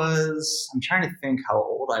I'm trying to think how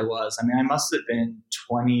old I was. I mean, I must have been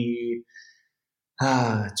 23,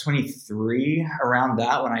 around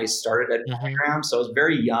that, when I started at Pentagram. So I was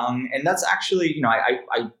very young. And that's actually,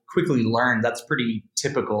 I quickly learned that's pretty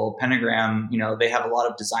typical. Pentagram, they have a lot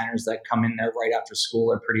of designers that come in there right after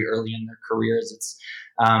school or pretty early in their careers. It's,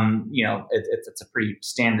 it's a pretty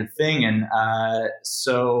standard thing. And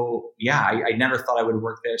so, yeah, I never thought I would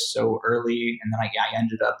work there so early. And then I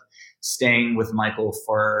ended up staying with Michael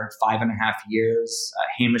for 5.5 years.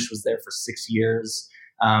 Hamish was there for 6 years.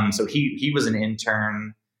 So he was an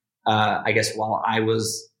intern, I guess, while I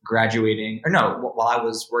was graduating, while I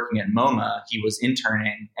was working at MoMA, he was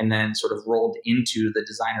interning and then sort of rolled into the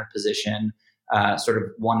designer position, sort of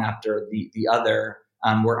one after the other,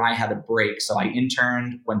 where I had a break. So I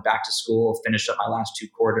interned, went back to school, finished up my last 2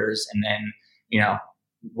 quarters, and then,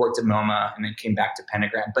 worked at MoMA and then came back to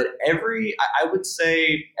Pentagram. But I would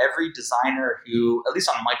say every designer who, at least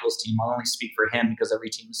on Michael's team, I'll only speak for him because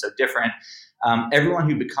every team is so different. Everyone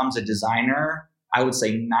who becomes a designer, I would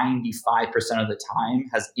say 95% of the time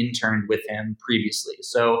has interned with him previously.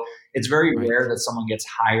 So it's very rare that someone gets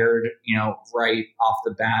hired, right off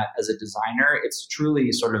the bat as a designer. It's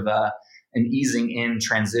truly sort of an easing in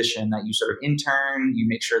transition that you sort of intern, you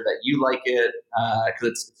make sure that you like it, because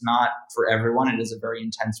it's not for everyone. It is a very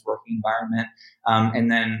intense working environment. And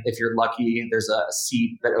then if you're lucky, there's a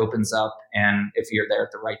seat that opens up. And if you're there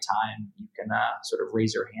at the right time, you can sort of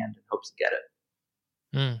raise your hand and hope to get it.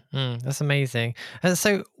 That's amazing. And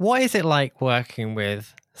so what is it like working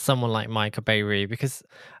with someone like Michael Bierut? Because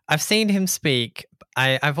I've seen him speak.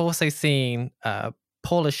 I've also seen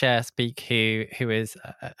Paula Scher speak, who is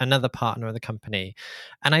another partner of the company.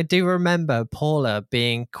 And I do remember Paula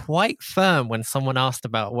being quite firm when someone asked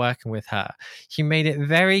about working with her. She made it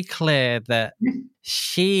very clear that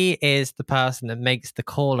she is the person that makes the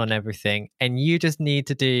call on everything, and you just need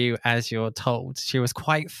to do as you're told. She was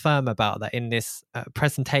quite firm about that in this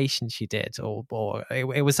presentation she did, or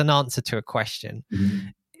it was an answer to a question. Mm-hmm.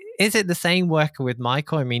 Is it the same working with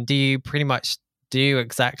Michael? I mean, do you pretty much do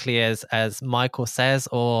exactly as Michael says,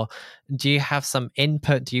 or do you have some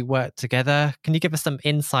input? Do you work together? Can you give us some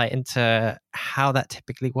insight into how that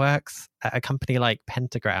typically works at a company like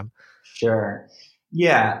Pentagram? Sure.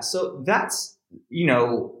 Yeah. So that's,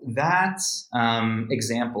 that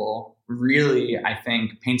example really, I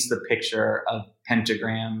think, paints the picture of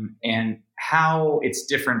Pentagram and how it's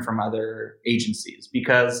different from other agencies.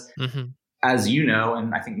 Because as you know,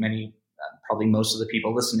 and I think probably most of the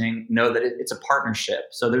people listening know that it's a partnership.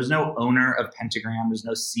 So there's no owner of Pentagram. There's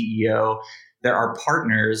no CEO. There are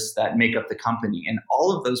partners that make up the company. And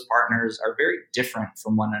all of those partners are very different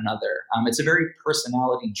from one another. It's a very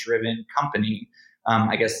personality-driven company.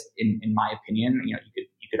 I guess, in my opinion, you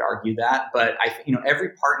could argue that. But every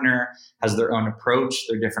partner has their own approach.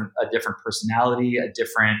 They're a different personality, a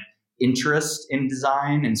different interest in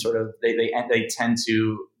design. And sort of they tend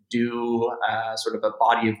to do sort of a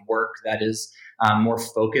body of work that is more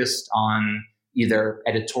focused on either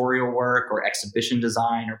editorial work or exhibition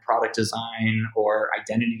design or product design or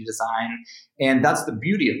identity design. And that's the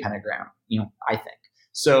beauty of Pentagram, I think.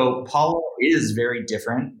 So Paula is very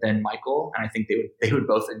different than Michael, and I think they would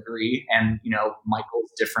both agree. And,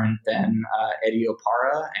 Michael's different than Eddie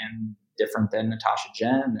Opara and different than Natasha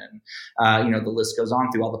Jen, and the list goes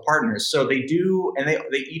on through all the partners. So they do, and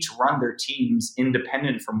they each run their teams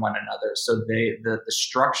independent from one another. So the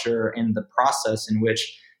structure and the process in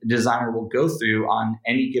which the designer will go through on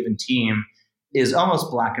any given team is almost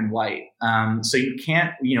black and white. So you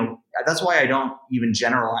can't, that's why I don't even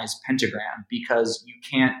generalize Pentagram, because you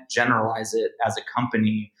can't generalize it as a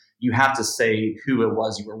company. You have to say who it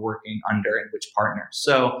was you were working under and which partner.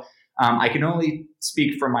 So I can only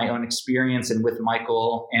speak from my own experience and with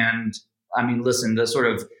Michael. And I mean, listen,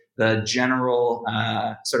 the general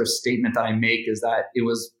sort of statement that I make is that it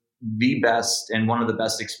was the best and one of the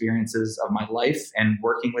best experiences of my life. And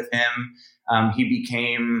working with him, he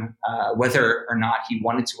became, whether or not he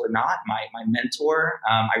wanted to or not, my mentor.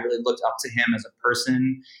 I really looked up to him as a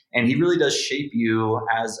person, and he really does shape you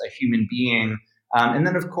as a human being. And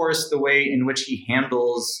then, of course, the way in which he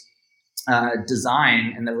handles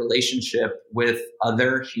design and the relationship with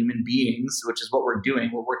other human beings, which is what we're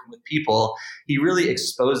doing. We're working with people. He really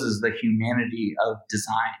exposes the humanity of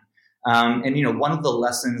design. And one of the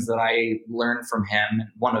lessons that I learned from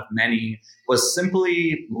him, one of many, was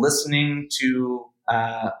simply listening to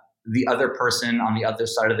the other person on the other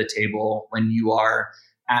side of the table when you are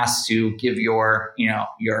asked to give your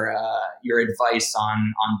advice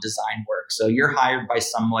on design work. So you're hired by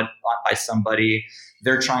somebody.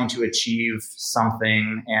 They're trying to achieve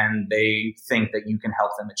something, and they think that you can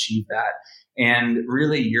help them achieve that. And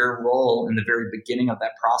really, your role in the very beginning of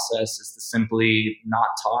that process is to simply not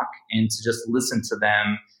talk and to just listen to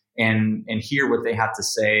them and hear what they have to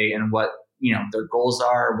say and what their goals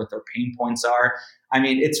are, what their pain points are. I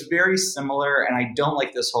mean, it's very similar, and I don't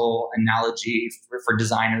like this whole analogy for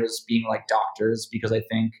designers being like doctors, because I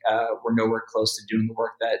think we're nowhere close to doing the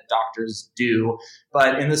work that doctors do.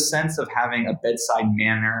 But in the sense of having a bedside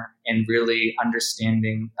manner and really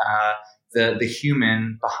understanding the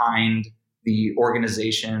human behind the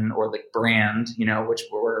organization or the brand, which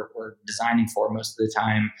we're designing for most of the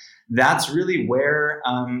time, that's really where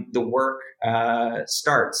the work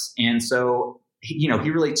starts. And so, he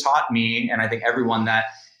really taught me, and I think everyone, that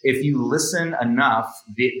if you listen enough,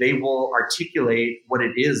 they will articulate what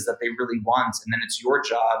it is that they really want. And then it's your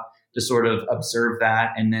job to sort of observe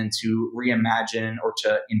that and then to reimagine or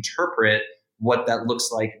to interpret what that looks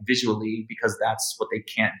like visually, because that's what they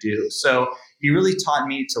can't do. So he really taught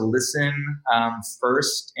me to listen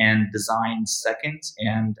first and design second.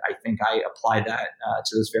 And I think I apply that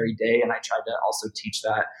to this very day. And I tried to also teach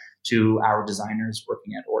that to our designers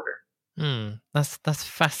working at Order. That's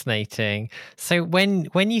fascinating. So when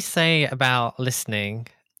you say about listening,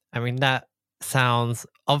 I mean, that sounds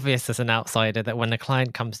obvious as an outsider, that when a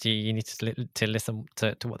client comes to you, you need to listen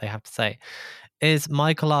to what they have to say. Is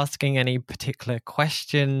Michael asking any particular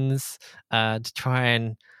questions to try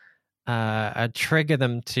and trigger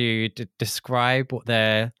them to describe what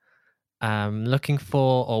they're looking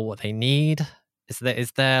for or what they need?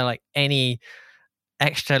 Is there like any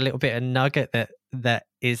extra little bit of nugget that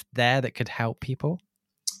is there that could help people?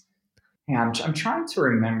 Yeah, I'm trying to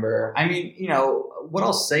remember. I mean, what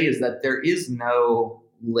I'll say is that there is no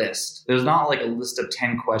list. There's not like a list of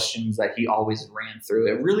 10 questions that he always ran through.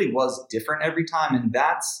 It really was different every time. And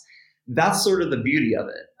that's sort of the beauty of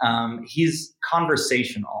it. He's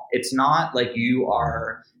conversational. It's not like you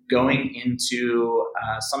are going into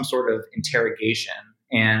some sort of interrogation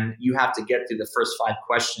and you have to get through the first 5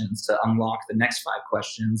 questions to unlock the next 5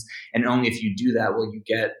 questions. And only if you do that will you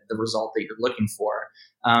get the result that you're looking for.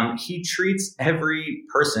 He treats every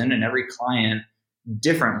person and every client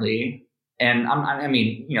differently. And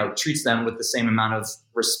treats them with the same amount of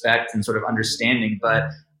respect and sort of understanding, but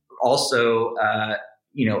also,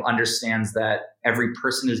 understands that every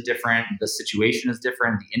person is different, the situation is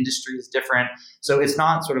different, the industry is different. So it's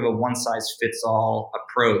not sort of a one size fits all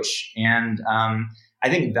approach. And I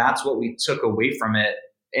think that's what we took away from it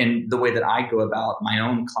in the way that I go about my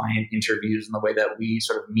own client interviews and the way that we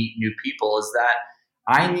sort of meet new people, is that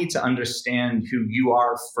I need to understand who you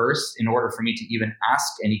are first in order for me to even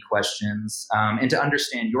ask any questions, and to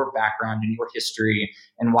understand your background and your history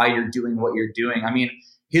and why you're doing what you're doing. I mean,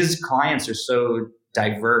 his clients are so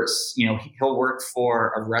diverse. He'll work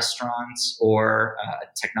for a restaurant or a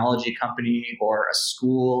technology company or a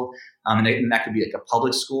school, and that could be like a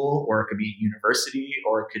public school, or it could be a university,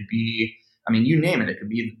 or it could be, you name it. It could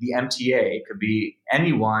be the MTA, it could be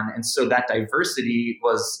anyone. And so that diversity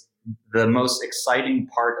was the most exciting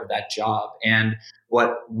part of that job. And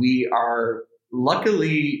what we are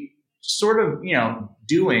luckily sort of,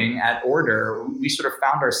 doing at Order, we sort of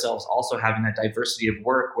found ourselves also having that diversity of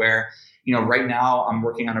work where, right now I'm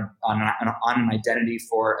working on an identity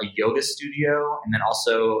for a yoga studio, and then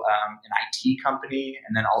also an IT company,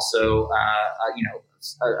 and then also,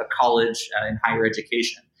 a college in higher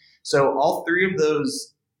education. So all 3 of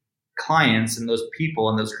those clients and those people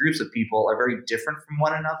and those groups of people are very different from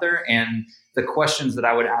one another. And the questions that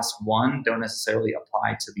I would ask one don't necessarily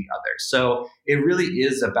apply to the other. So it really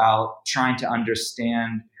is about trying to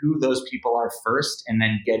understand who those people are first and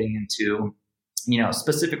then getting into,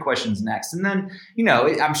 specific questions next. And then,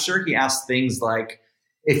 I'm sure he asked things like,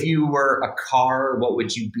 if you were a car, what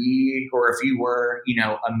would you be? Or if you were,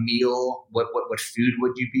 a meal, what food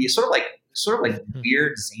would you be? Sort of like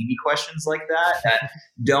weird, zany questions like that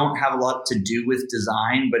don't have a lot to do with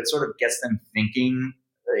design, but sort of gets them thinking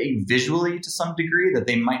visually to some degree that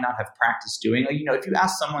they might not have practiced doing. Like, if you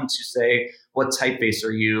ask someone to say, what typeface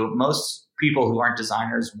are you? Most people who aren't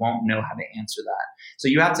designers won't know how to answer that. So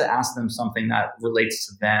you have to ask them something that relates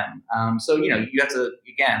to them. So, you have to,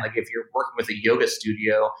 again, like if you're working with a yoga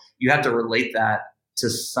studio, you have to relate that to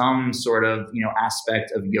some sort of,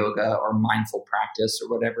 aspect of yoga or mindful practice or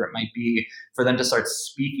whatever it might be, for them to start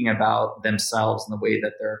speaking about themselves and the way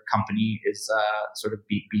that their company is sort of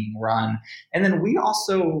being run. And then we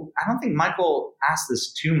also, I don't think Michael asked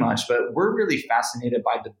this too much, but we're really fascinated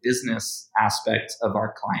by the business aspect of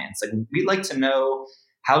our clients. Like, we'd like to know,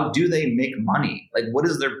 how do they make money? Like, what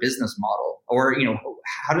is their business model? Or,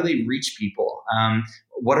 how do they reach people?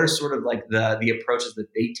 What are sort of like the approaches that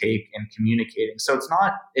they take in communicating? So it's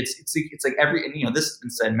like every, and this has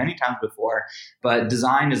been said many times before, but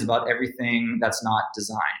design is about everything that's not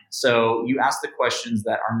design. So you ask the questions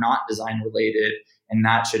that are not design related, and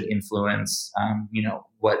that should influence,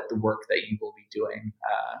 what the work that you will be doing,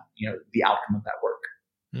 the outcome of that work.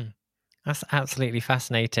 Mm. That's absolutely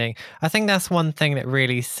fascinating. I think that's one thing that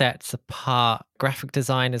really sets apart graphic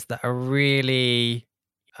designers that are really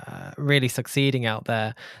succeeding out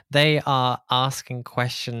there. They are asking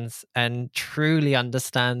questions and truly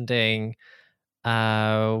understanding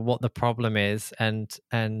what the problem is,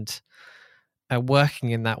 and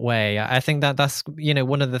working in that way. I think that's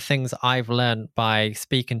one of the things I've learned by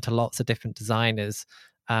speaking to lots of different designers,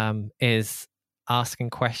 is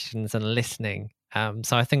asking questions and listening.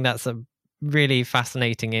 So I think that's a really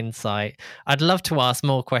fascinating insight. I'd love to ask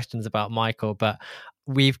more questions about Michael, but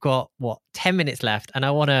we've got 10 minutes left, and I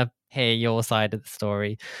want to hear your side of the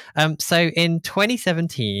story. So in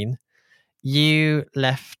 2017, you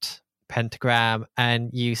left Pentagram and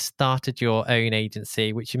you started your own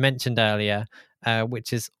agency, which you mentioned earlier,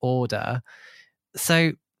 which is Order.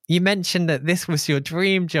 So you mentioned that this was your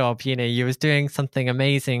dream job. You was doing something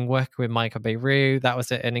amazing working with Michael Bierut. That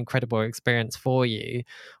was an incredible experience for you.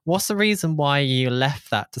 What's the reason why you left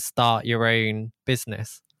that to start your own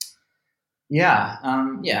business? Yeah.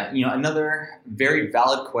 Another very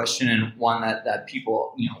valid question, and one that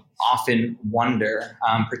people, often wonder,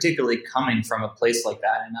 particularly coming from a place like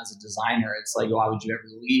that. And as a designer, it's like, why would you ever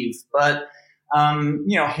leave? But,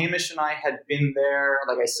 Hamish and I had been there,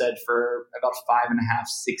 like I said, for about 5.5,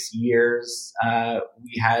 6 years.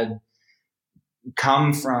 We had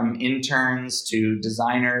come from interns to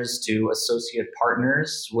designers to associate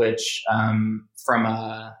partners, which from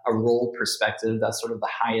a role perspective, that's sort of the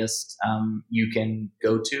highest you can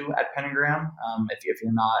go to at Pentagram if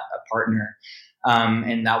you're not a partner.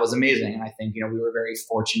 And that was amazing. And I think, we were very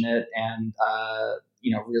fortunate and,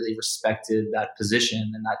 really respected that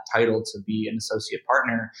position and that title to be an associate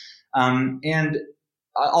partner. And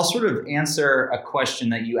I'll sort of answer a question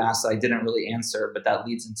that you asked that I didn't really answer, but that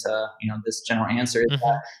leads into, this general answer. Is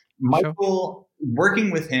that Michael,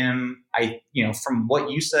 working with him, from what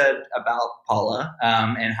you said about Paula,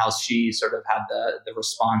 and how she sort of had the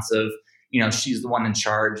response of, she's the one in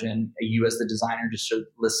charge and you as the designer just should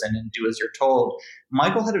listen and do as you're told.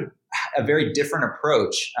 Michael had a very different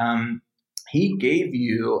approach. He gave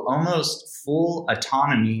you almost full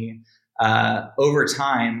autonomy over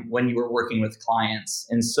time when you were working with clients.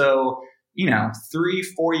 And so,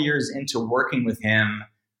 3-4 years into working with him,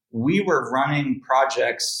 we were running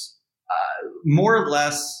projects more or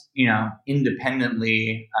less,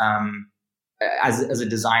 independently as a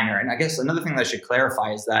designer. And I guess another thing that I should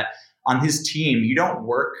clarify is that on his team, you don't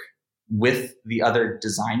work with the other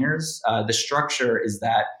designers. The structure is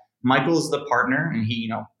that Michael is the partner, and he,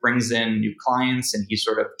 brings in new clients, and he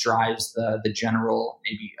sort of drives the general,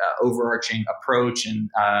 maybe overarching approach,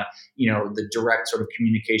 and the direct sort of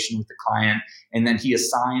communication with the client. And then he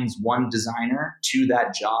assigns one designer to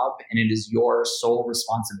that job, and it is your sole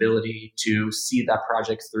responsibility to see that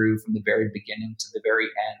project through from the very beginning to the very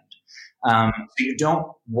end. So you don't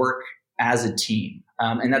work as a team,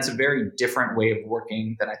 and that's a very different way of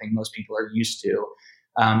working than I think most people are used to.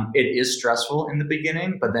 It is stressful in the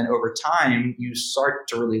beginning, but then over time, you start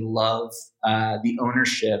to really love the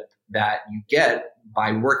ownership that you get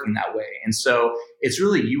by working that way. And so it's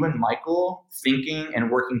really you and Michael thinking and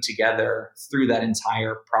working together through that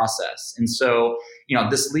entire process. And so,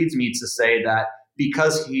 this leads me to say that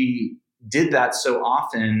because he did that so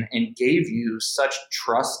often and gave you such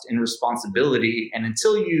trust and responsibility, and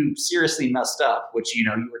until you seriously messed up, which you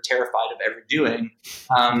were terrified of ever doing,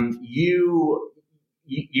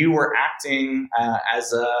 you were acting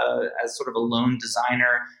as sort of a lone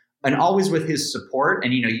designer, and always with his support.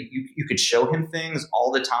 And you could show him things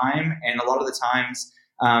all the time, and a lot of the times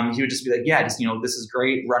he would just be like, yeah, just this is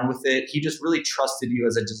great, run with it. He just really trusted you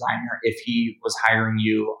as a designer if he was hiring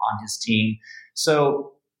you on his team.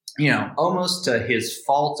 So almost to his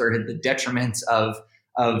fault or the detriment of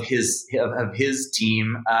his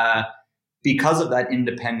team, because of that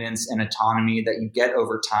independence and autonomy that you get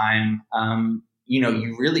over time,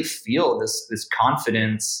 you really feel this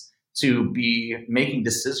confidence to be making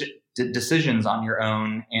decisions on your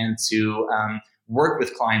own, and to work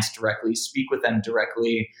with clients directly, speak with them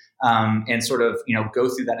directly, and sort of, go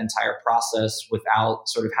through that entire process without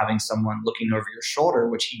sort of having someone looking over your shoulder,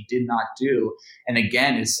 which he did not do. And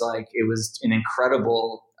again, it's like, it was an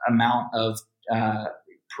incredible amount of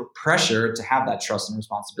pressure to have that trust and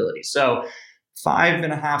responsibility. So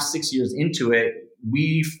 5.5, 6 years into it,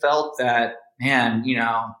 we felt that, man,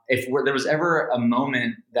 if there was ever a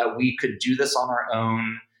moment that we could do this on our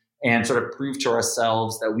own and sort of prove to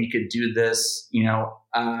ourselves that we could do this,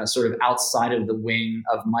 sort of outside of the wing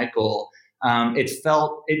of Michael,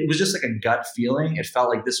 it was just like a gut feeling. It felt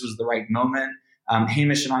like this was the right moment.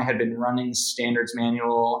 Hamish and I had been running Standards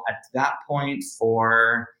Manual at that point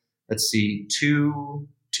for,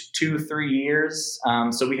 3 years.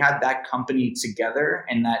 So we had that company together,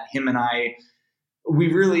 and that him and I,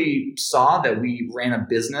 we really saw that we ran a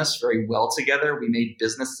business very well together. We made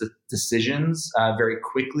business decisions very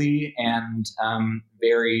quickly and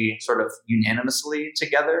very sort of unanimously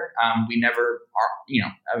together. We never,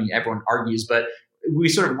 everyone argues, but we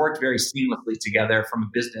sort of worked very seamlessly together from a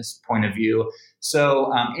business point of view.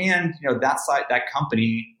 So, that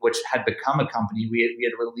company, which had become a company, we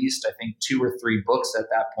had released, I think, 2 or 3 books at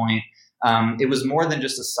that point. It was more than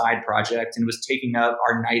just a side project, and it was taking up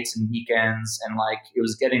our nights and weekends, and it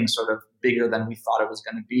was getting sort of bigger than we thought it was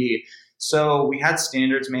going to be. So we had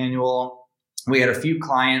Standards Manual. We had a few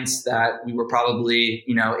clients that we were probably,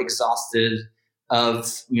 exhausted of,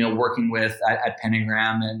 working with at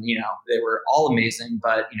Pentagram, and, they were all amazing,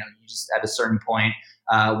 but, you just at a certain point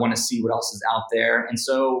want to see what else is out there. And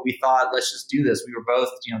so we thought, let's just do this. We were both,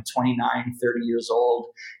 29, 30 years old.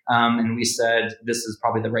 And we said, this is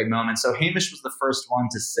probably the right moment. So Hamish was the first one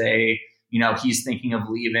to say, he's thinking of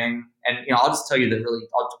leaving. And, I'll just tell you that really,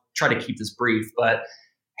 I'll try to keep this brief, but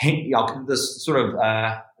this sort of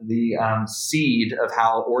the seed of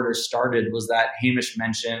how Order started was that Hamish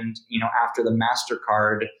mentioned, after the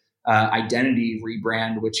MasterCard identity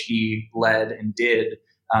rebrand, which he led and did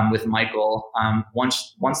with Michael,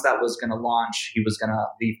 once that was going to launch, he was going to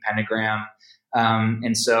leave Pentagram.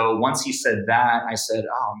 And so once he said that, I said,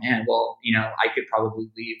 oh man, well, I could probably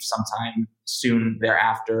leave sometime soon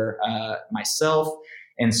thereafter myself.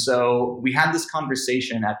 And so we had this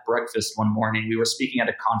conversation at breakfast one morning. We were speaking at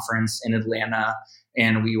a conference in Atlanta,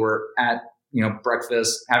 and we were at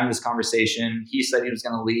breakfast having this conversation. He said he was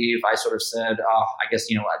going to leave. I sort of said, oh, I guess,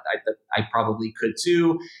 I probably could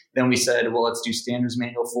too. Then we said, well, let's do Standards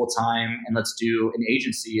Manual full time, and let's do an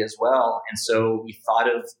agency as well. And so we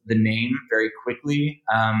thought of the name very quickly.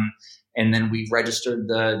 And then we registered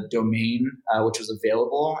the domain, which was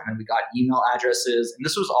available, and then we got email addresses. And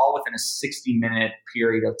this was all within a 60-minute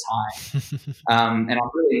period of time. And I'm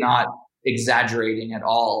really not exaggerating at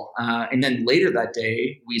all. And then later that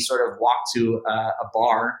day, we sort of walked to a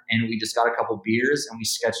bar, and we just got a couple beers, and we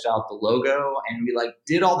sketched out the logo, and we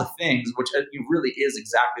did all the things, which really is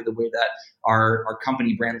exactly the way that our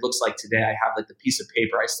company brand looks like today. I have the piece of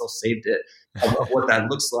paper, I still saved it, of what that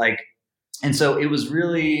looks like. And so it was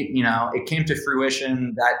really, it came to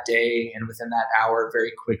fruition that day and within that hour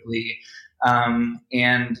very quickly.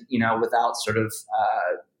 And, without sort of,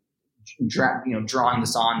 drawing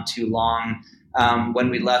this on too long, when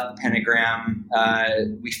we left Pentagram,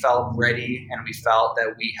 we felt ready, and we felt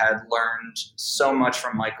that we had learned so much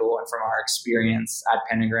from Michael and from our experience at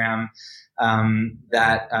Pentagram,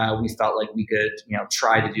 that we felt like we could,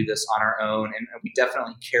 try to do this on our own. And we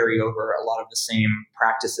definitely carry over a lot of the same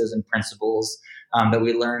practices and principles that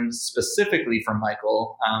we learned specifically from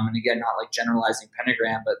Michael. And again, not generalizing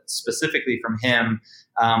Pentagram, but specifically from him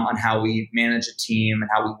on how we manage a team and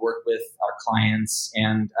how we work with our clients.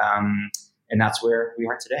 And that's where we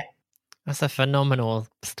are today. That's a phenomenal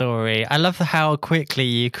story. I love how quickly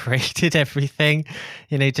you created everything.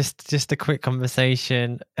 Just a quick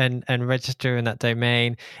conversation and registering that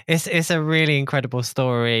domain. It's a really incredible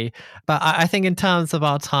story. But I think in terms of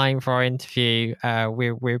our time for our interview,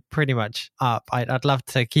 we're pretty much up. I'd love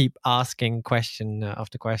to keep asking question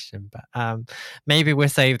after question, but maybe we'll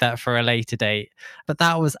save that for a later date. But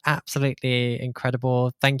that was absolutely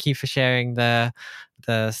incredible. Thank you for sharing the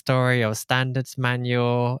story of Standards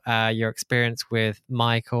Manual, your experience with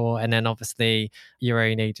Michael, and then obviously your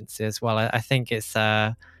own agency as well. I think it's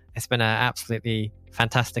been an absolutely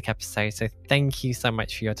fantastic episode. So thank you so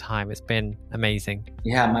much for your time. It's been amazing.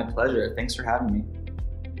 Yeah, my pleasure. Thanks for having me.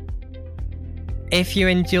 If you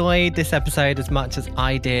enjoyed this episode as much as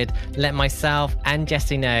I did, let myself and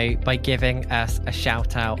Jessie know by giving us a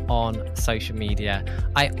shout out on social media.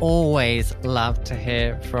 I always love to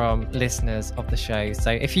hear from listeners of the show.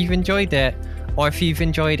 So if you've enjoyed it, or if you've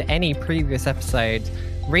enjoyed any previous episodes,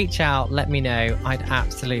 reach out, let me know. I'd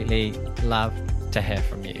absolutely love to hear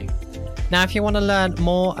from you. Now, if you want to learn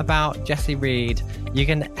more about Jesse Reed, you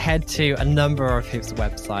can head to a number of his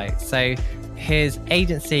websites. So his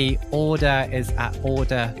agency Order is at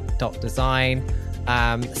order.design.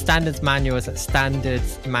 Standards Manual is at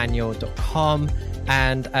standardsmanual.com.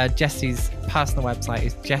 And Jesse's personal website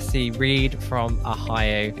is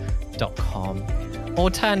jessereedfromOhio.com.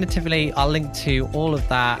 Alternatively, I'll link to all of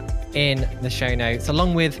that in the show notes,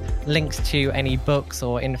 along with links to any books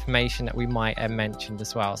or information that we might have mentioned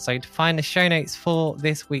as well. So to find the show notes for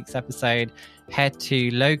this week's episode, head to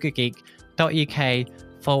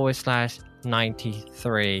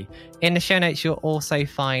logogeek.uk/93. In the show notes, you'll also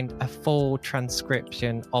find a full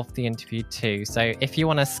transcription of the interview too. So if you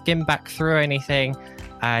want to skim back through anything,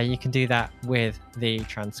 you can do that with the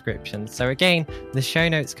transcription. So again, the show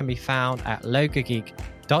notes can be found at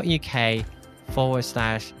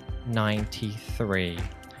logogeek.uk/93.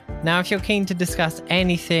 Now, if you're keen to discuss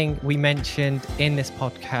anything we mentioned in this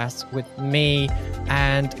podcast with me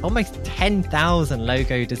and almost 10,000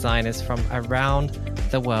 logo designers from around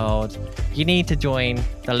the world, you need to join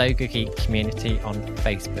the Logo Geek community on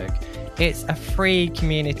Facebook. It's a free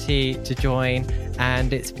community to join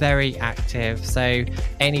and it's very active. So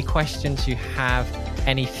any questions you have,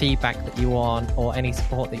 any feedback that you want, or any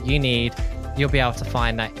support that you need, you'll be able to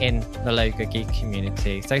find that in the Logo Geek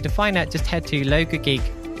community. So to find that, just head to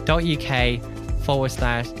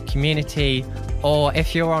logogeek.uk/community, or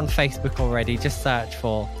if you're on Facebook already, just search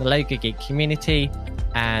for the Logo Geek community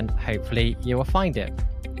and hopefully you will find it.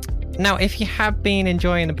 Now, if you have been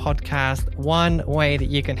enjoying the podcast, one way that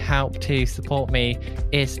you can help to support me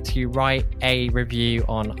is to write a review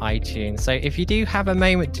on iTunes. So if you do have a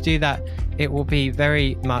moment to do that, it will be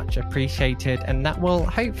very much appreciated, and that will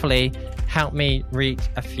hopefully help me reach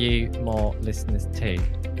a few more listeners too.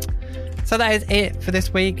 So that is it for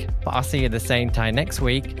this week, but I'll see you at the same time next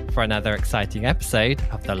week for another exciting episode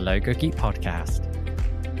of the Logo Geek podcast.